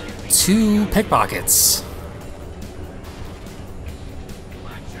 2 pickpockets.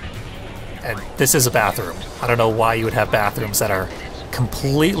 And this is a bathroom. I don't know why you would have bathrooms that are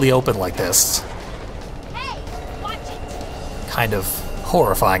completely open like this. Kind of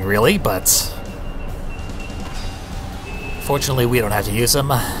horrifying, really, but fortunately we don't have to use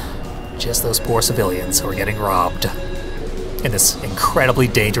them. Just those poor civilians who are getting robbed in this incredibly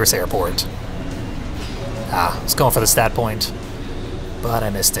dangerous airport. I was going for the stat point, but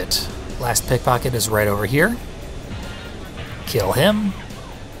I missed it. Last pickpocket is right over here. Kill him.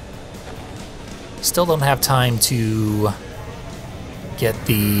 Still don't have time to get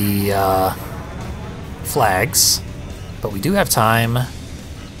the flags, but we do have time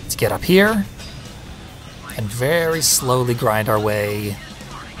to get up here and very slowly grind our way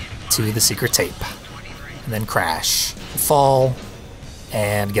to the secret tape. And then crash, fall,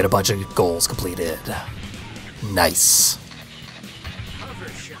 and get a bunch of goals completed. Nice.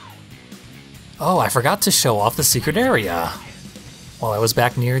 Oh, I forgot to show off the secret area while I was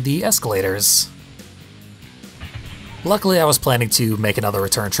back near the escalators. Luckily, I was planning to make another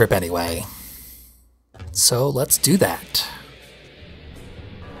return trip anyway. So let's do that.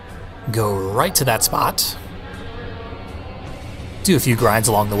 Go right to that spot. Do a few grinds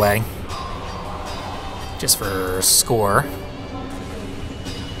along the way, just for score.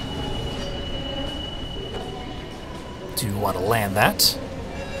 Do want to land that,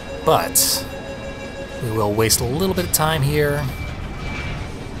 but we will waste a little bit of time here.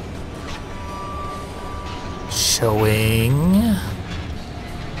 Showing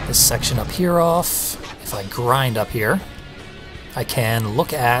this section up here off. If I grind up here, I can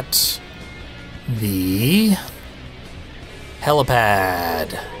look at the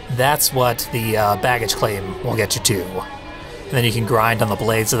helipad. That's what the baggage claim will get you to. And then you can grind on the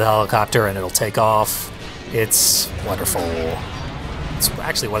blades of the helicopter and it'll take off. It's wonderful. It's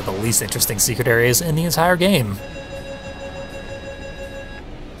actually one of the least interesting secret areas in the entire game.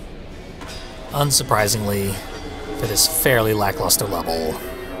 Unsurprisingly, for this fairly lackluster level.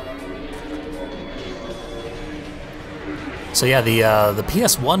 So yeah, the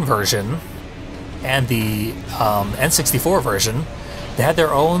PS1 version and the N64 version, they had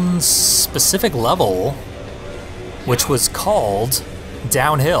their own specific level, which was called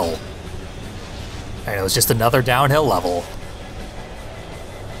Downhill. And it was just another downhill level.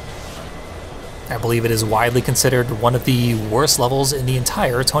 I believe it is widely considered one of the worst levels in the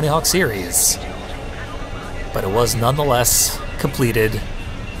entire Tony Hawk series. But it was nonetheless completed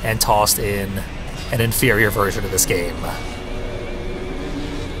and tossed in an inferior version of this game.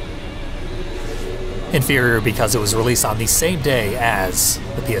 Inferior because it was released on the same day as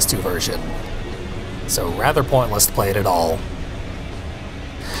the PS2 version. So rather pointless to play it at all.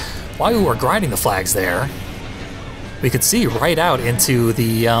 While we were grinding the flags there, we could see right out into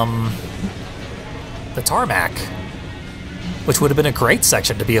the tarmac, which would have been a great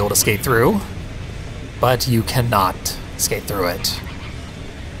section to be able to skate through, but you cannot skate through it.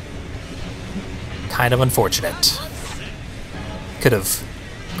 Kind of unfortunate. Could have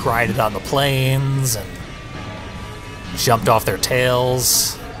grinded on the planes and jumped off their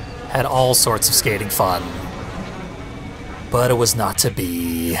tails, had all sorts of skating fun, but it was not to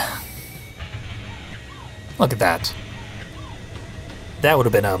be. Look at that. That would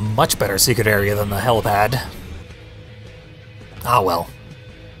have been a much better secret area than the helipad. Ah well.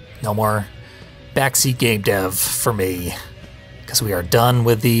 No more backseat game dev for me, because we are done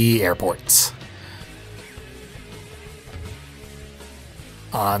with the airports.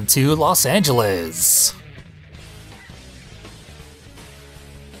 On to Los Angeles.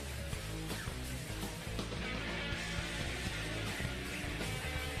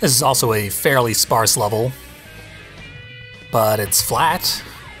 This is also a fairly sparse level, but it's flat,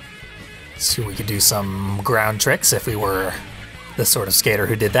 so we could do some ground tricks if we were the sort of skater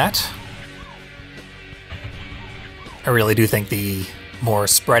who did that. I really do think the more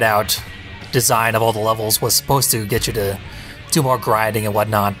spread out design of all the levels was supposed to get you to do more grinding and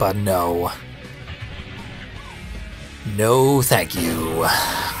whatnot, but no. No, thank you.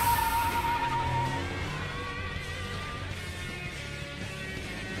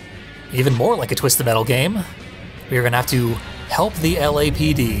 Even more like a Twisted Metal game, we are going to have to help the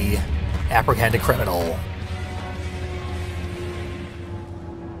LAPD apprehend a criminal.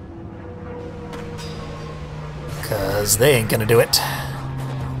 Because they ain't going to do it.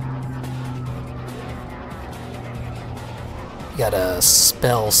 You gotta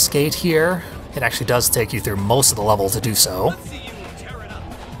spell skate here. It actually does take you through most of the level to do so.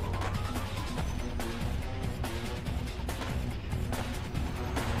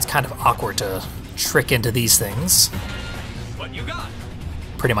 It's kind of awkward to trick into these things. What you got?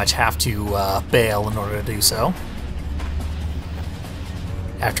 Pretty much have to bail in order to do so.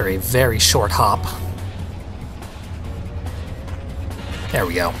 After a very short hop. There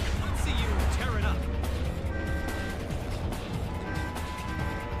we go.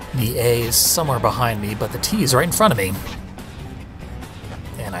 The A is somewhere behind me, but the T is right in front of me.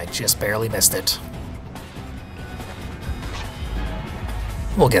 And I just barely missed it.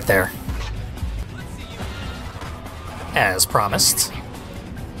 We'll get there. As promised.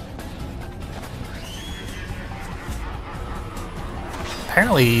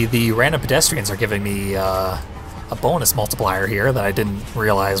 Apparently the random pedestrians are giving me a bonus multiplier here that I didn't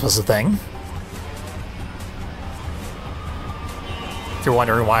realize was a thing. If you're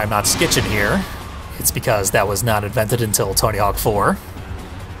wondering why I'm not skitching here, it's because that was not invented until Tony Hawk 4.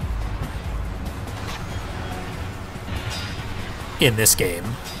 In this game.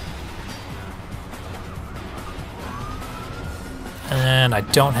 And I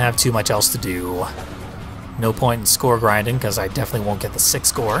don't have too much else to do. No point in score grinding, because I definitely won't get the 6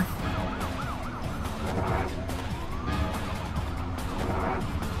 score.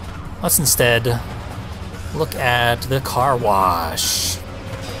 Let's instead look at the car wash.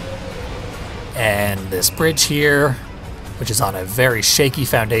 And this bridge here, which is on a very shaky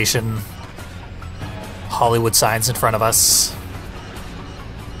foundation. Hollywood signs in front of us.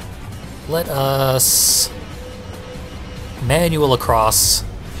 Let us manual across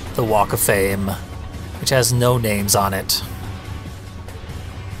the Walk of Fame, which has no names on it,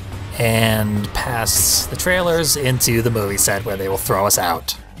 and past the trailers into the movie set where they will throw us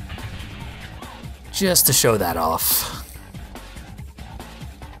out. Just to show that off.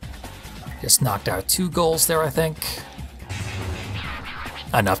 Just knocked out 2 goals there, I think.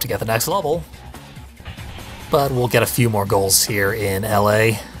 Enough to get the next level. But we'll get a few more goals here in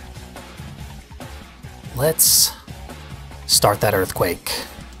LA. Let's start that earthquake.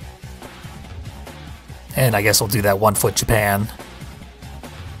 And I guess we'll do that 1 foot Japan.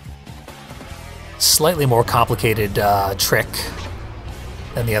 Slightly more complicated trick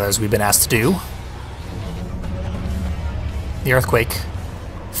than the others we've been asked to do. The earthquake,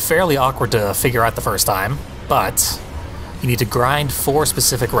 fairly awkward to figure out the first time, but you need to grind 4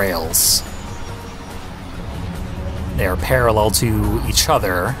 specific rails. They're parallel to each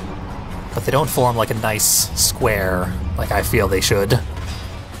other, but they don't form like a nice square like I feel they should.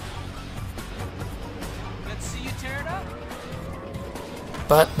 Let's see you tear it up.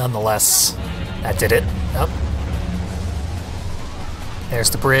 But nonetheless, that did it. Up. There's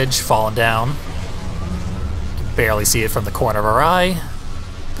the bridge falling down. You can barely see it from the corner of our eye,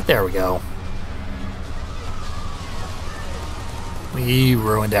 but there we go. We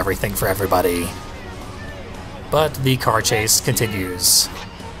ruined everything for everybody. But the car chase continues.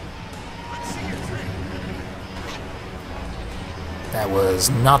 That was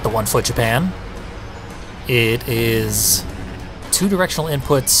not the 1 foot Japan. It is 2 directional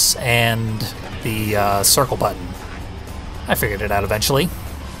inputs and the circle button. I figured it out eventually.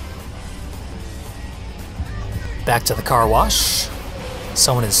 Back to the car wash.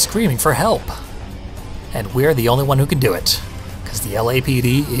 Someone is screaming for help. And we're the only one who can do it, because the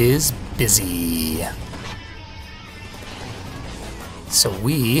LAPD is busy. So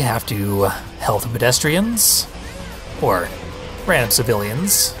we have to help the pedestrians, or random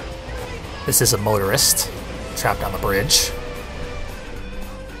civilians. This is a motorist trapped on the bridge.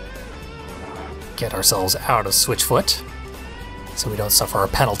 Get ourselves out of Switchfoot so we don't suffer a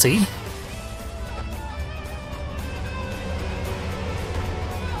penalty.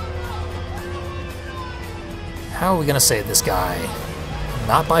 How are we gonna save this guy?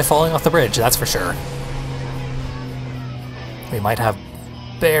 Not by falling off the bridge, that's for sure. We might have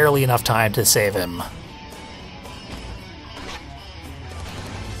barely enough time to save him.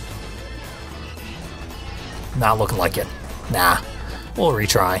 Not looking like it. Nah, we'll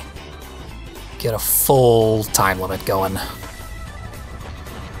retry. Get a full time limit going.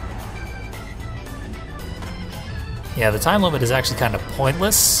 Yeah, the time limit is actually kind of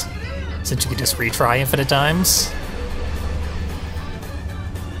pointless, since you can just retry infinite times.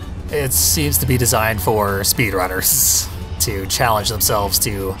 It seems to be designed for speedrunners to challenge themselves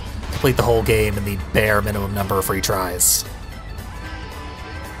to complete the whole game in the bare minimum number of retries.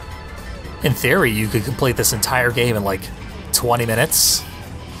 In theory, you could complete this entire game in like 20 minutes.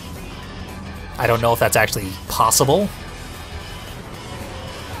 I don't know if that's actually possible,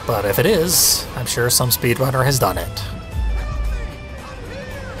 but if it is, I'm sure some speedrunner has done it.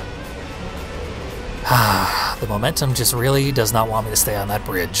 The momentum just really does not want me to stay on that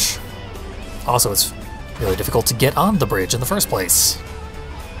bridge. Also, it's really difficult to get on the bridge in the first place.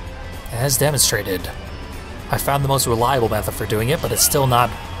 As demonstrated, I found the most reliable method for doing it, but it's still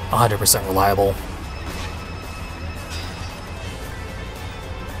not 100% reliable.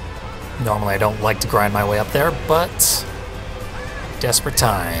 Normally I don't like to grind my way up there, but desperate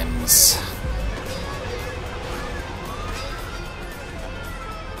times.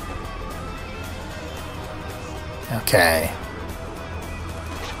 Okay.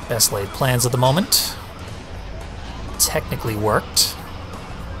 Best laid plans at the moment. Technically worked.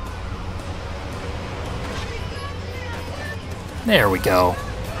 There we go.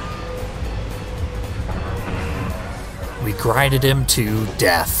 We grinded him to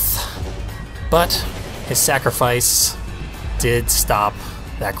death. But his sacrifice did stop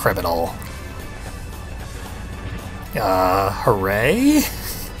that criminal. Hooray?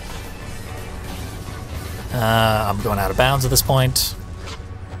 I'm going out of bounds at this point.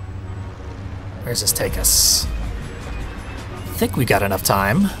 Where does this take us? I think we got enough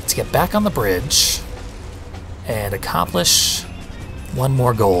time to get back on the bridge and accomplish one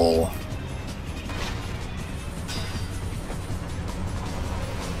more goal.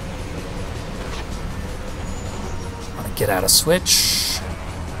 I'm gonna get out of switch.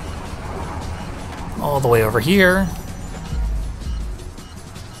 All the way over here.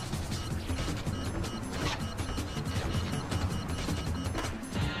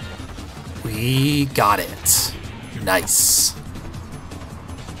 We got it. Nice.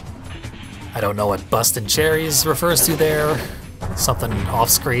 I don't know what bustin' cherries refers to there. Something off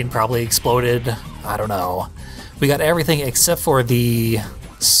screen probably exploded. I don't know. We got everything except for the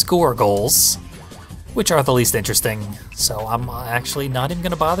score goals, which are the least interesting. So I'm actually not even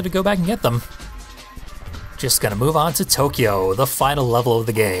gonna bother to go back and get them. Just gonna move on to Tokyo, the final level of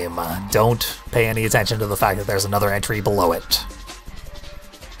the game. Don't pay any attention to the fact that there's another entry below it.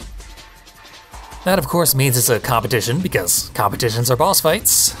 That of course means it's a competition, because competitions are boss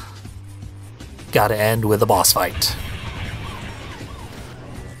fights. Gotta end with a boss fight.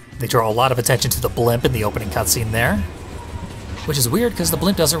 They draw a lot of attention to the blimp in the opening cutscene there, which is weird because the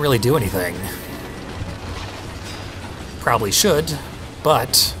blimp doesn't really do anything. Probably should,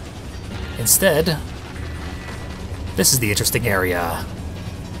 but instead, this is the interesting area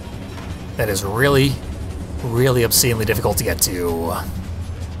that is really, really obscenely difficult to get to.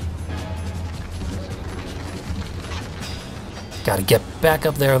 Gotta get back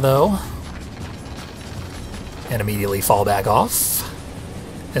up there though, and immediately fall back off.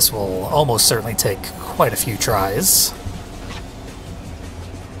 This will almost certainly take quite a few tries.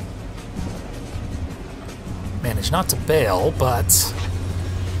 Managed not to bail, but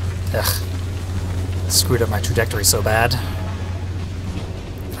ugh, screwed up my trajectory so bad.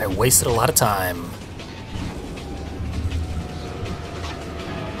 I wasted a lot of time.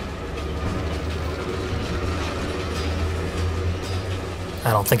 I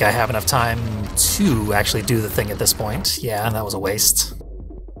don't think I have enough time to actually do the thing at this point. Yeah, that was a waste.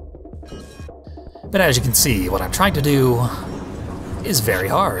 But as you can see, what I'm trying to do is very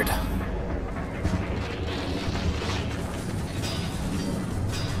hard.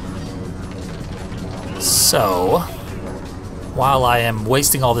 So, while I am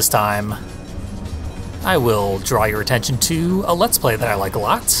wasting all this time, I will draw your attention to a Let's Play that I like a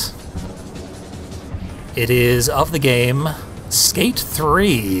lot. It is of the game Skate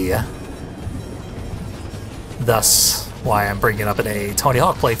 3. Thus, why I'm bringing up in a Tony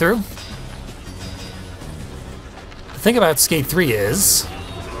Hawk playthrough. The thing about Skate 3 is,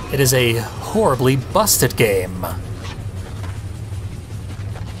 it is a horribly busted game.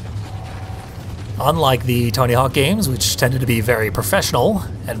 Unlike the Tony Hawk games, which tended to be very professional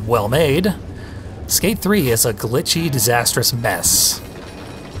and well made, Skate 3 is a glitchy, disastrous mess.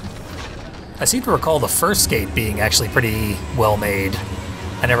 I seem to recall the first Skate being actually pretty well made.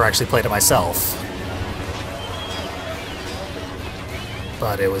 I never actually played it myself.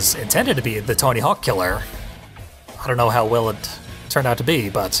 But it was intended to be the Tony Hawk killer. I don't know how well it turned out to be,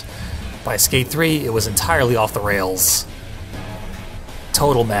 but by Skate 3 it was entirely off the rails.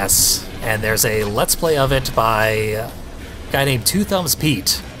 Total mess. And there's a Let's Play of it by a guy named Two Thumbs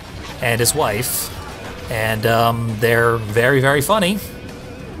Pete and his wife. And they're very, very funny.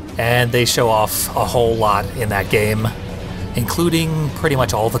 And they show off a whole lot in that game, including pretty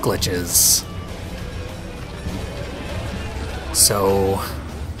much all the glitches. So,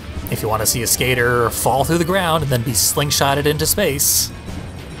 if you want to see a skater fall through the ground and then be slingshotted into space,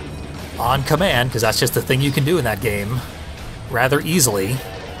 on command, because that's just the thing you can do in that game, rather easily,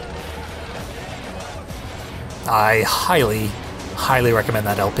 I highly, highly recommend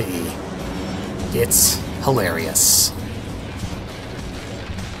that LP. It's hilarious.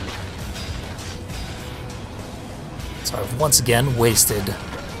 So I've once again wasted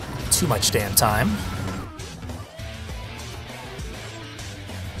too much damn time.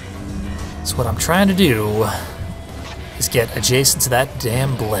 So what I'm trying to do is get adjacent to that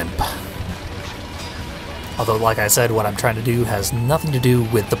damn blimp. Although, like I said, what I'm trying to do has nothing to do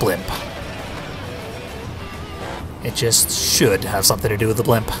with the blimp. It just should have something to do with the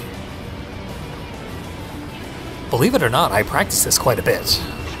blimp. Believe it or not, I practiced this quite a bit.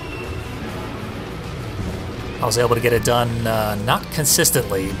 I was able to get it done, not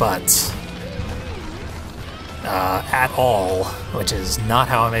consistently, but at all, which is not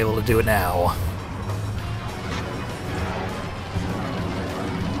how I'm able to do it now.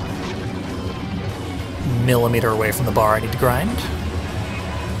 Millimeter away from the bar I need to grind.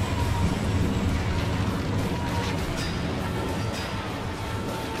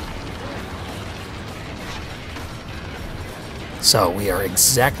 So we are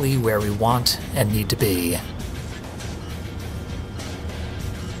exactly where we want and need to be.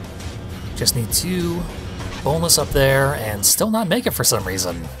 Just need to boneless up there and still not make it for some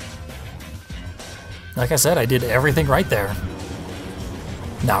reason. Like I said, I did everything right there.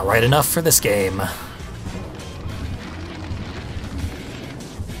 Not right enough for this game.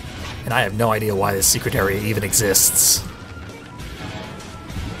 And I have no idea why this secret area even exists.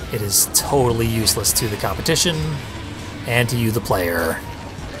 It is totally useless to the competition and to you, the player.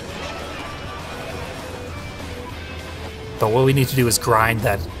 But what we need to do is grind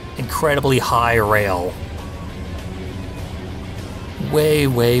that incredibly high rail. Way,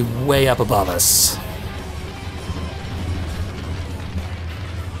 way, way up above us.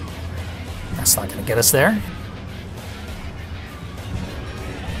 That's not going to get us there.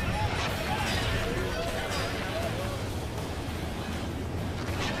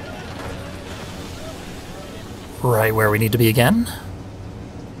 Right where we need to be again.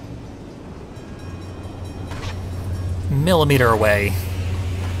 Millimeter away.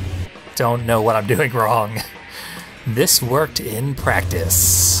 Don't know what I'm doing wrong. This worked in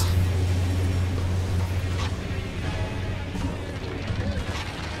practice.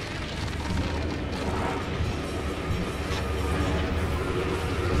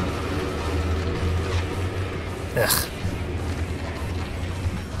 Ugh.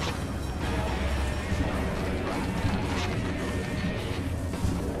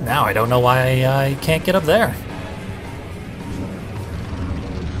 Now I don't know why I can't get up there.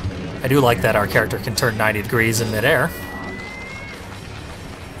 I do like that our character can turn 90 degrees in midair.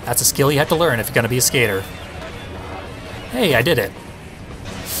 That's a skill you have to learn if you're going to be a skater. Hey, I did it.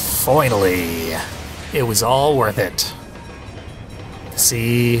 Finally. It was all worth it. To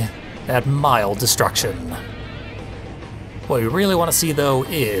see that mild destruction. What we really want to see, though,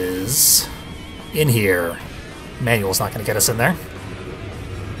 is in here. Manual's not going to get us in there.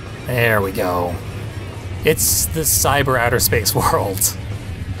 There we go. It's the cyber outer space world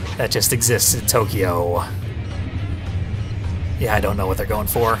that just exists in Tokyo. Yeah, I don't know what they're going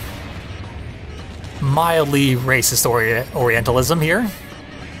for. Mildly racist Orientalism here.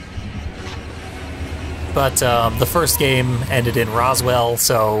 But the first game ended in Roswell,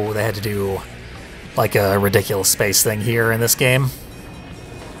 so they had to do like a ridiculous space thing here in this game.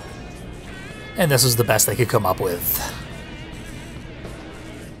 And this was the best they could come up with.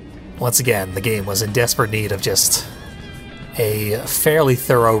 Once again, the game was in desperate need of just a fairly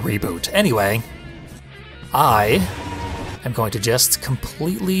thorough reboot. Anyway, I am going to just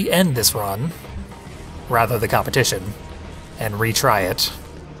completely end this run, rather the competition, and retry it.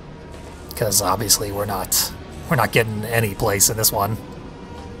 Because obviously we're not getting any place in this one.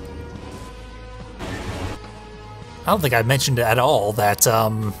 I don't think I mentioned at all that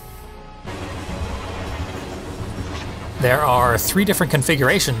there are 3 different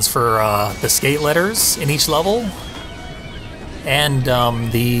configurations for the skate letters in each level, and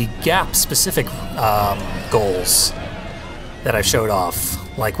the gap-specific goals that I showed off.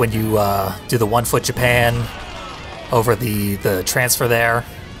 Like when you do the 1 foot Japan over the transfer there.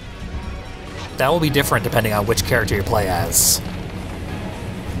 That will be different depending on which character you play as.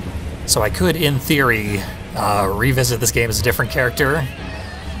 So I could, in theory, revisit this game as a different character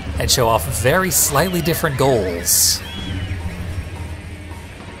and show off very slightly different goals.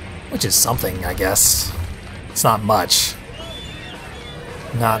 Which is something, I guess. It's not much.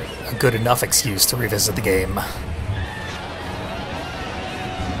 Not a good enough excuse to revisit the game.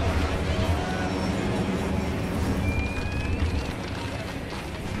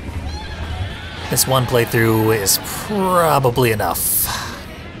 This one playthrough is probably enough.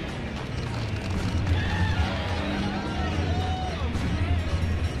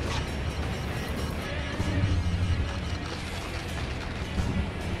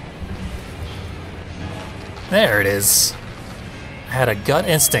 There it is. I had a gut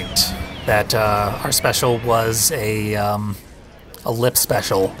instinct that our special was a lip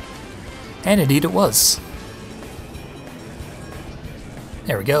special. And indeed it was.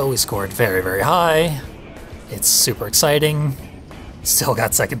 There we go, we scored very, very high. It's super exciting. Still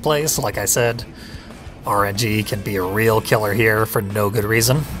got second place, like I said. RNG can be a real killer here for no good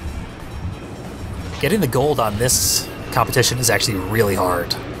reason. Getting the gold on this competition is actually really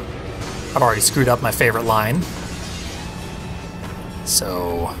hard. I've already screwed up my favorite line.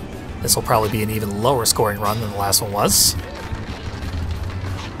 So this will probably be an even lower scoring run than the last one was.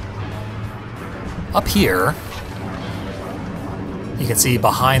 Up here, you can see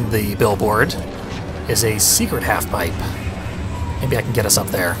behind the billboard is a secret half-pipe. Maybe I can get us up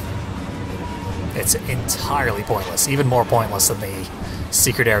there. It's entirely pointless, even more pointless than the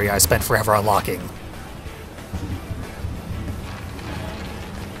secret area I spent forever unlocking.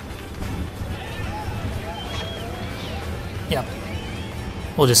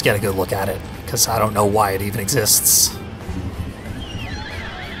 We'll just get a good look at it, because I don't know why it even exists.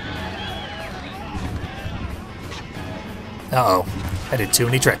 Uh-oh. I did too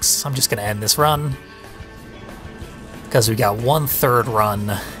many tricks. I'm just going to end this run, because we got 1/3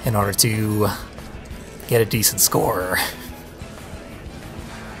 run in order to get a decent score.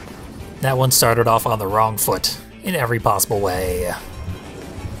 That one started off on the wrong foot in every possible way.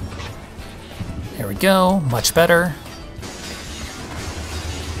 There we go, much better.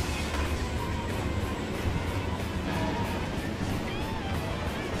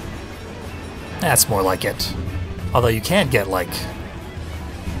 That's more like it. Although you can get, like,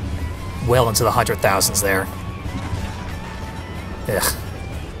 well into the 100,000s there. Ugh.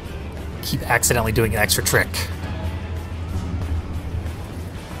 Keep accidentally doing an extra trick.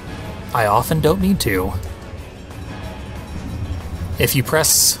 I often don't mean to. If you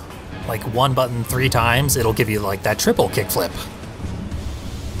press, like, one button 3 times, it'll give you, like, that triple kickflip.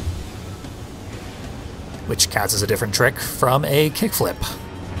 Which counts as a different trick from a kickflip,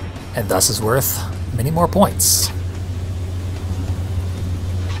 and thus is worth many more points.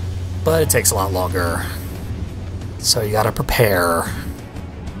 But it takes a lot longer, so you gotta prepare.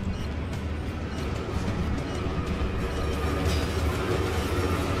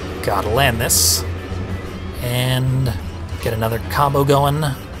 Gotta land this, and get another combo going.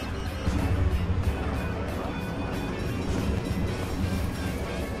 I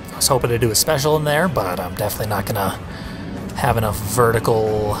was hoping to do a special in there, but I'm definitely not gonna have enough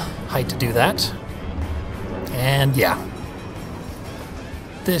vertical height to do that. And yeah.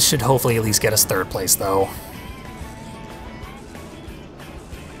 This should hopefully at least get us 3rd place, though.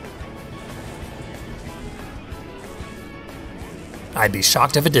 I'd be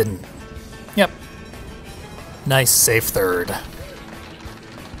shocked if it didn't. Yep. Nice, safe 3rd.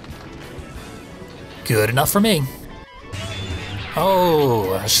 Good enough for me.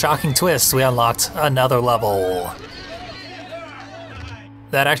 Oh, a shocking twist. We unlocked another level.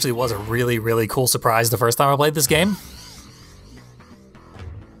 That actually was a really, really cool surprise the first time I played this game.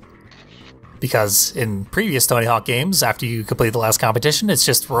 Because in previous Tony Hawk games, after you complete the last competition, it's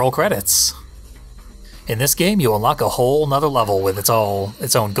just roll credits. In this game, you unlock a whole nother level with its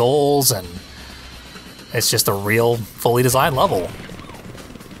own goals, and it's just a real, fully designed level.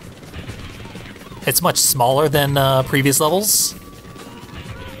 It's much smaller than previous levels,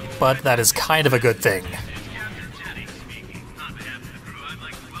 but that is kind of a good thing.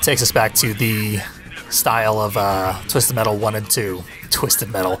 Takes us back to the style of Twisted Metal 1 and 2.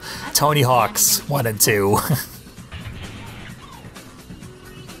 Twisted Metal. Tony Hawk's 1 and 2.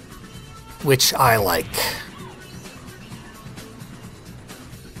 Which I like.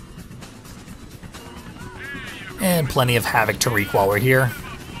 And plenty of havoc to wreak while we're here.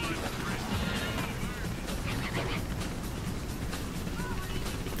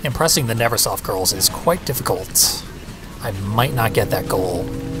 Impressing the Neversoft girls is quite difficult. I might not get that goal.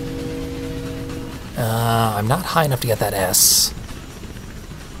 I'm not high enough to get that S.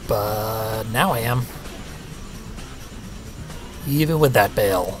 But now I am. Even with that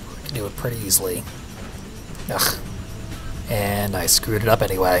bail, I can do it pretty easily. Ugh. And I screwed it up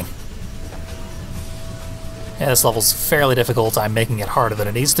anyway. Yeah, this level's fairly difficult. I'm making it harder than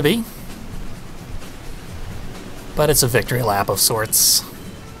it needs to be. But it's a victory lap of sorts.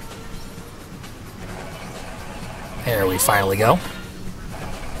 There we finally go.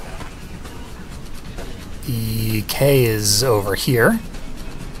 The K is over here.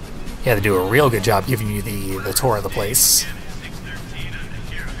 Yeah, they do a real good job giving you the tour of the place.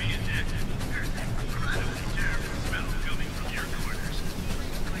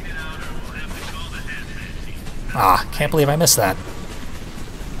 Ah, can't believe I missed that.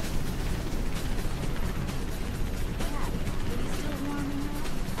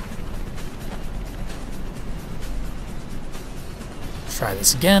 Try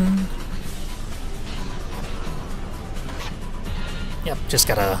this again. Yep, just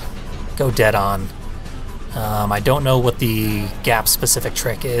gotta go dead on. I don't know what the gap-specific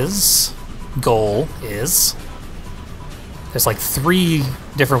trick is. Goal is. There's like 3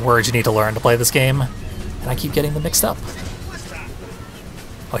 different words you need to learn to play this game, and I keep getting them mixed up.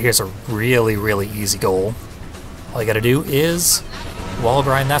 Oh, here's a really, really easy goal. All you gotta do is wall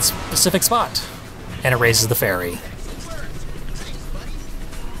grind that specific spot, and it raises the ferry.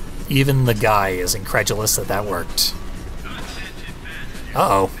 Even the guy is incredulous that that worked.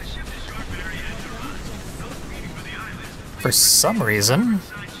 Uh-oh. For some reason,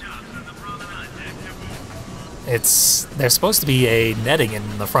 there's supposed to be a netting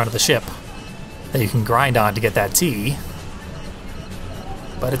in the front of the ship that you can grind on to get that T,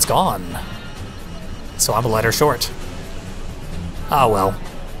 but it's gone. So I'm a letter short. Ah well.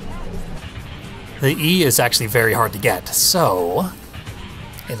 The E is actually very hard to get, so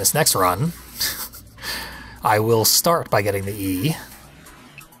in this next run, I will start by getting the E.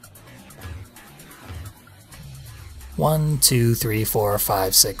 1, 2, 3, 4,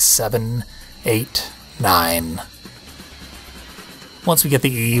 5, 6, 7, 8, 9. Once we get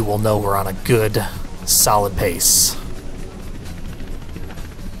the E, we'll know we're on a good, solid pace.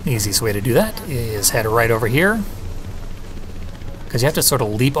 The easiest way to do that is head right over here, because you have to sort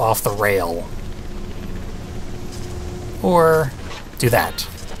of leap off the rail. Or do that.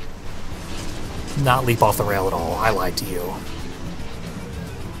 Not leap off the rail at all. I lied to you.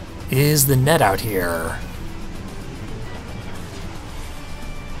 Is the net out here?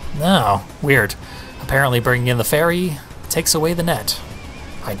 No. Weird. Apparently bringing in the ferry takes away the net.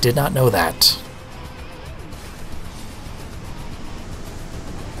 I did not know that.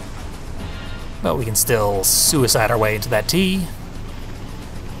 But we can still suicide our way into that T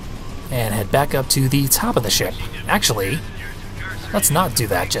and head back up to the top of the ship. Actually, let's not do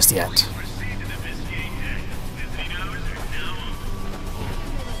that just yet.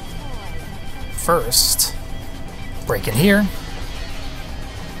 First, break in here,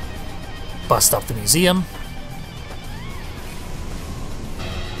 bust up the museum.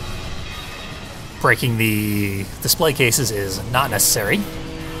 Breaking the display cases is not necessary,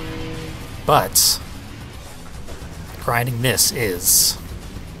 but grinding this is.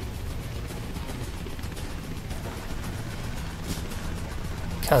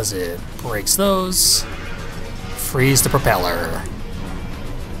 Because it breaks those, frees the propeller.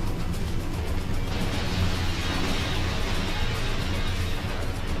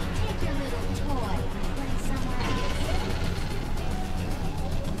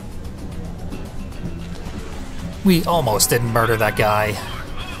 We almost didn't murder that guy,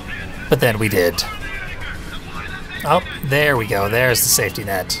 but then we did. Oh, there we go. There's the safety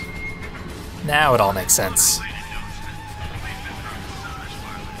net. Now it all makes sense.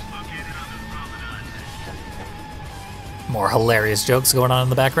 More hilarious jokes going on in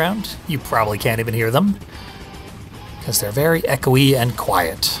the background. You probably can't even hear them, because they're very echoey and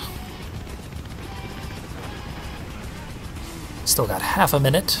quiet. Still got half a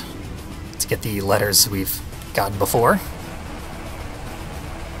minute to get the letters we've gotten before.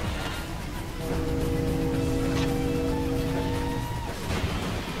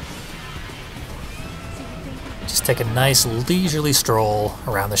 Just take a nice leisurely stroll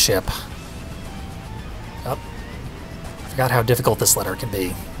around the ship. Oh, forgot how difficult this letter can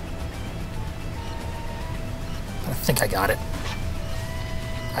be. I think I got it.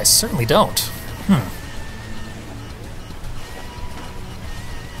 I certainly don't.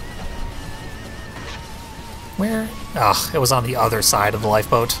 Where? Ugh, it was on the other side of the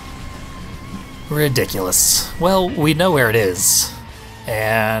lifeboat. Ridiculous. Well, we know where it is.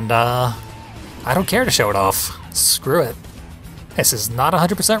 And, I don't care to show it off. Screw it. This is not a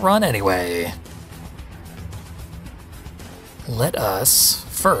 100% run anyway. Let us,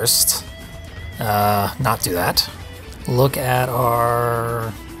 first, not do that. Look at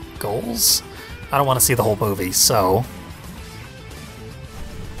our goals. I don't want to see the whole movie, so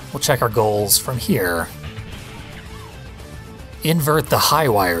we'll check our goals from here. Invert the high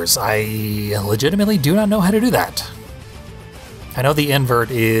wires. I legitimately do not know how to do that. I know the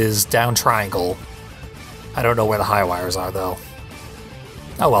invert is down triangle. I don't know where the high wires are, though.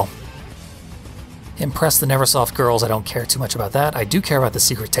 Oh well. Impress the Neversoft girls. I don't care too much about that. I do care about the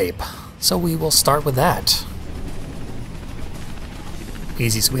secret tape, so we will start with that.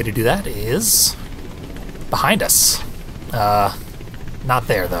 Easiest way to do that is behind us. Not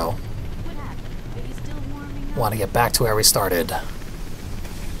there, though. Want to get back to where we started.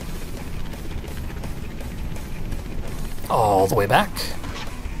 All the way back.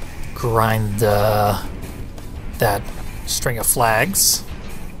 Grind that string of flags.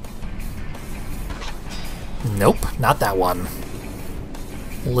 Nope, not that one.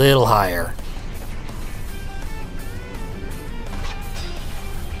 Little higher.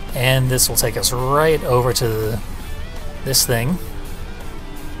 And this will take us right over to this thing.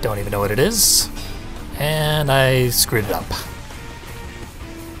 Don't even know what it is. And I screwed it up.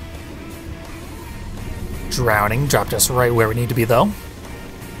 Drowning dropped us right where we need to be, though.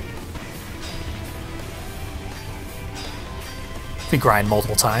 If we grind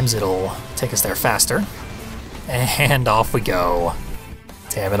multiple times, it'll take us there faster. And off we go.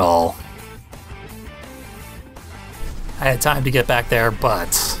 Damn it all. I had time to get back there,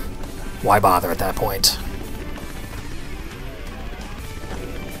 but why bother at that point?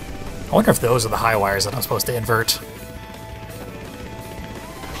 I wonder if those are the high wires that I'm supposed to invert.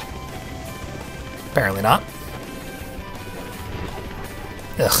 Apparently not.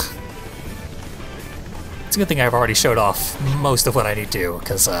 Ugh. It's a good thing I've already showed off most of what I need to,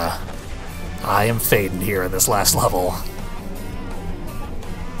 because I am fading here in this last level.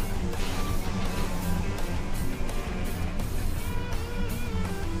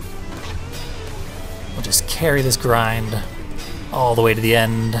 We'll just carry this grind all the way to the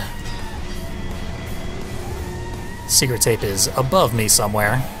end. Secret tape is above me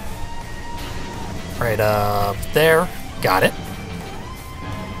somewhere. Right up there. Got it.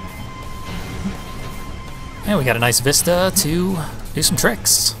 And we got a nice vista to do some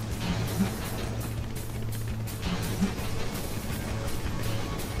tricks.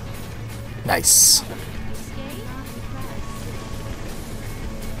 Nice.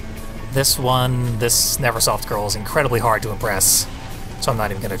 This Neversoft girl is incredibly hard to impress, so I'm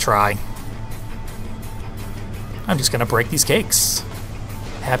not even gonna try. I'm just gonna break these cakes.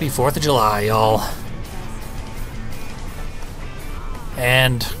 Happy 4th of July, y'all.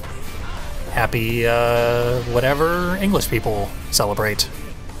 And happy, whatever English people celebrate.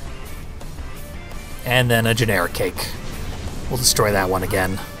 And then a generic cake. We'll destroy that one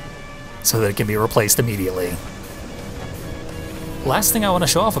again, so that it can be replaced immediately. Last thing I want to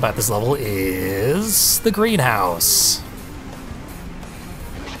show off about this level is the greenhouse.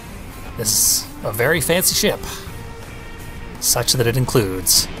 This is a very fancy ship, such that it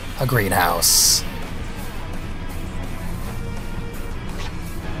includes a greenhouse.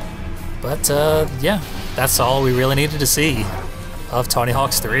 But, yeah, that's all we really needed to see of Tony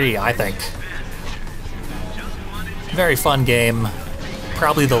Hawk's 3, I think. Very fun game.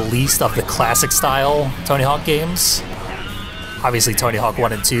 Probably the least of the classic style Tony Hawk games. Obviously, Tony Hawk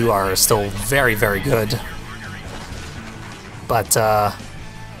 1 and 2 are still very, very good. But,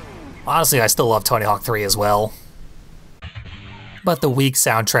 honestly, I still love Tony Hawk 3 as well. But the weak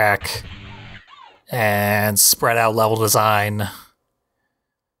soundtrack and spread out level design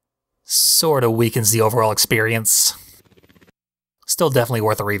sort of weakens the overall experience. Still definitely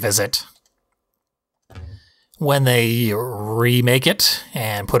worth a revisit. When they remake it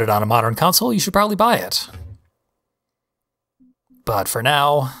and put it on a modern console, you should probably buy it. But for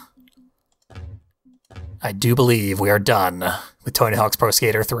now, I do believe we are done with Tony Hawk's Pro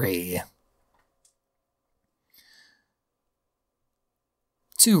Skater 3.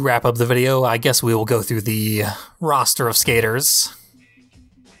 To wrap up the video, I guess we will go through the roster of skaters.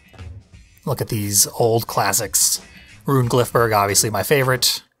 Look at these old classics. Rune Glifberg, obviously my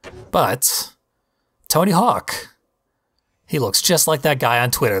favorite, but Tony Hawk. He looks just like that guy on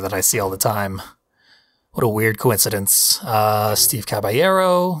Twitter that I see all the time. What a weird coincidence. Steve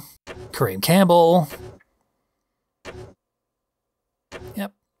Caballero, Kareem Campbell.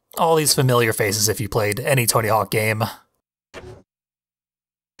 Yep, all these familiar faces if you played any Tony Hawk game.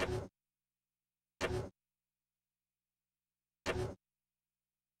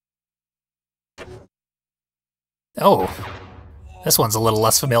 Oh, this one's a little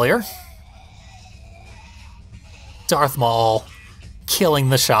less familiar. Darth Maul killing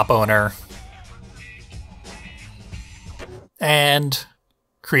the shop owner. And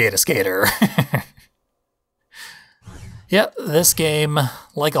create a skater. Yep, this game,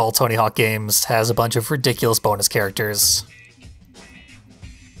 like all Tony Hawk games, has a bunch of ridiculous bonus characters.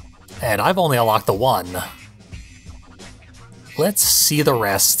 And I've only unlocked the one. Let's see the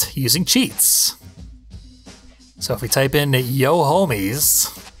rest using cheats. So if we type in Yo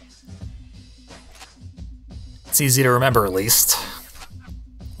Homies, it's easy to remember at least,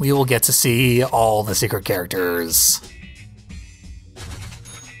 we will get to see all the secret characters.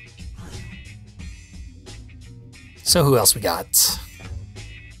 So who else we got?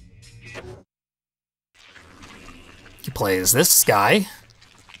 He plays this guy.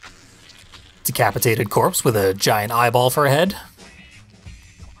 Decapitated corpse with a giant eyeball for a head.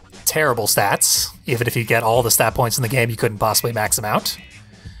 Terrible stats. Even if you get all the stat points in the game, you couldn't possibly max them out.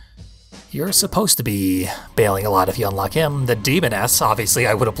 You're supposed to be bailing a lot if you unlock him. The Demoness, obviously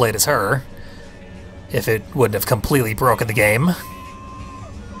I would have played as her, if it wouldn't have completely broken the game.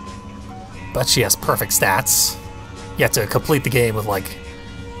 But she has perfect stats. You have to complete the game with like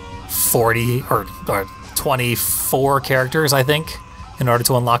 40 or 24 characters, I think, in order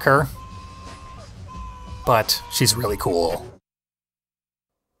to unlock her. But she's really cool.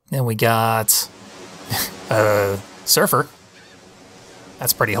 Then we got Surfer.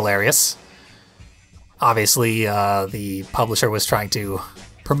 That's pretty hilarious. Obviously, the publisher was trying to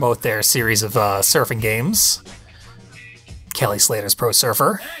promote their series of surfing games. Kelly Slater's Pro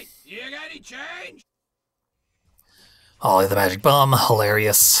Surfer. Hey, you got any change? Ollie the Magic Bum,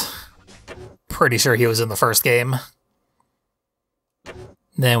 hilarious. Pretty sure he was in the first game.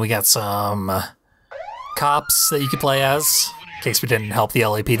 Then we got some cops that you could play as. in case we didn't help the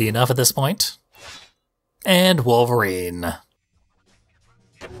LAPD enough at this point. And Wolverine.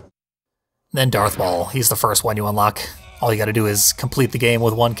 Then Darth Maul, he's the first one you unlock. All you gotta do is complete the game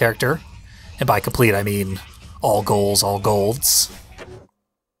with one character. And by complete, I mean all goals, all golds.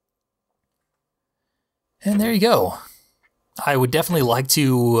 And there you go. I would definitely like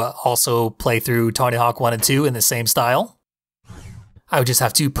to also play through Tony Hawk 1 and 2 in the same style. I would just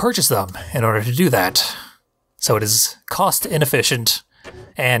have to purchase them in order to do that. So it is cost inefficient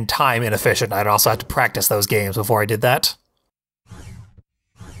and time inefficient. I'd also have to practice those games before I did that.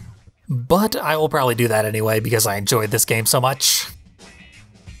 But I will probably do that anyway because I enjoyed this game so much.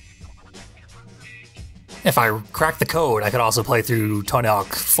 If I crack the code, I could also play through Tony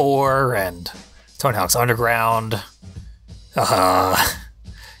Hawk 4 and Tony Hawk's Underground,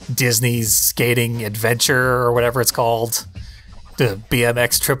 Disney's Skating Adventure or whatever it's called, the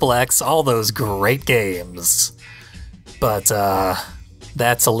BMX XXX, all those great games. But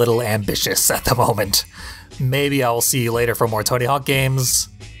that's a little ambitious at the moment. Maybe I will see you later for more Tony Hawk games.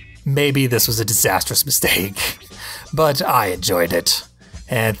 Maybe this was a disastrous mistake, but I enjoyed it.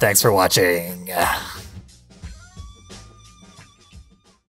 And thanks for watching.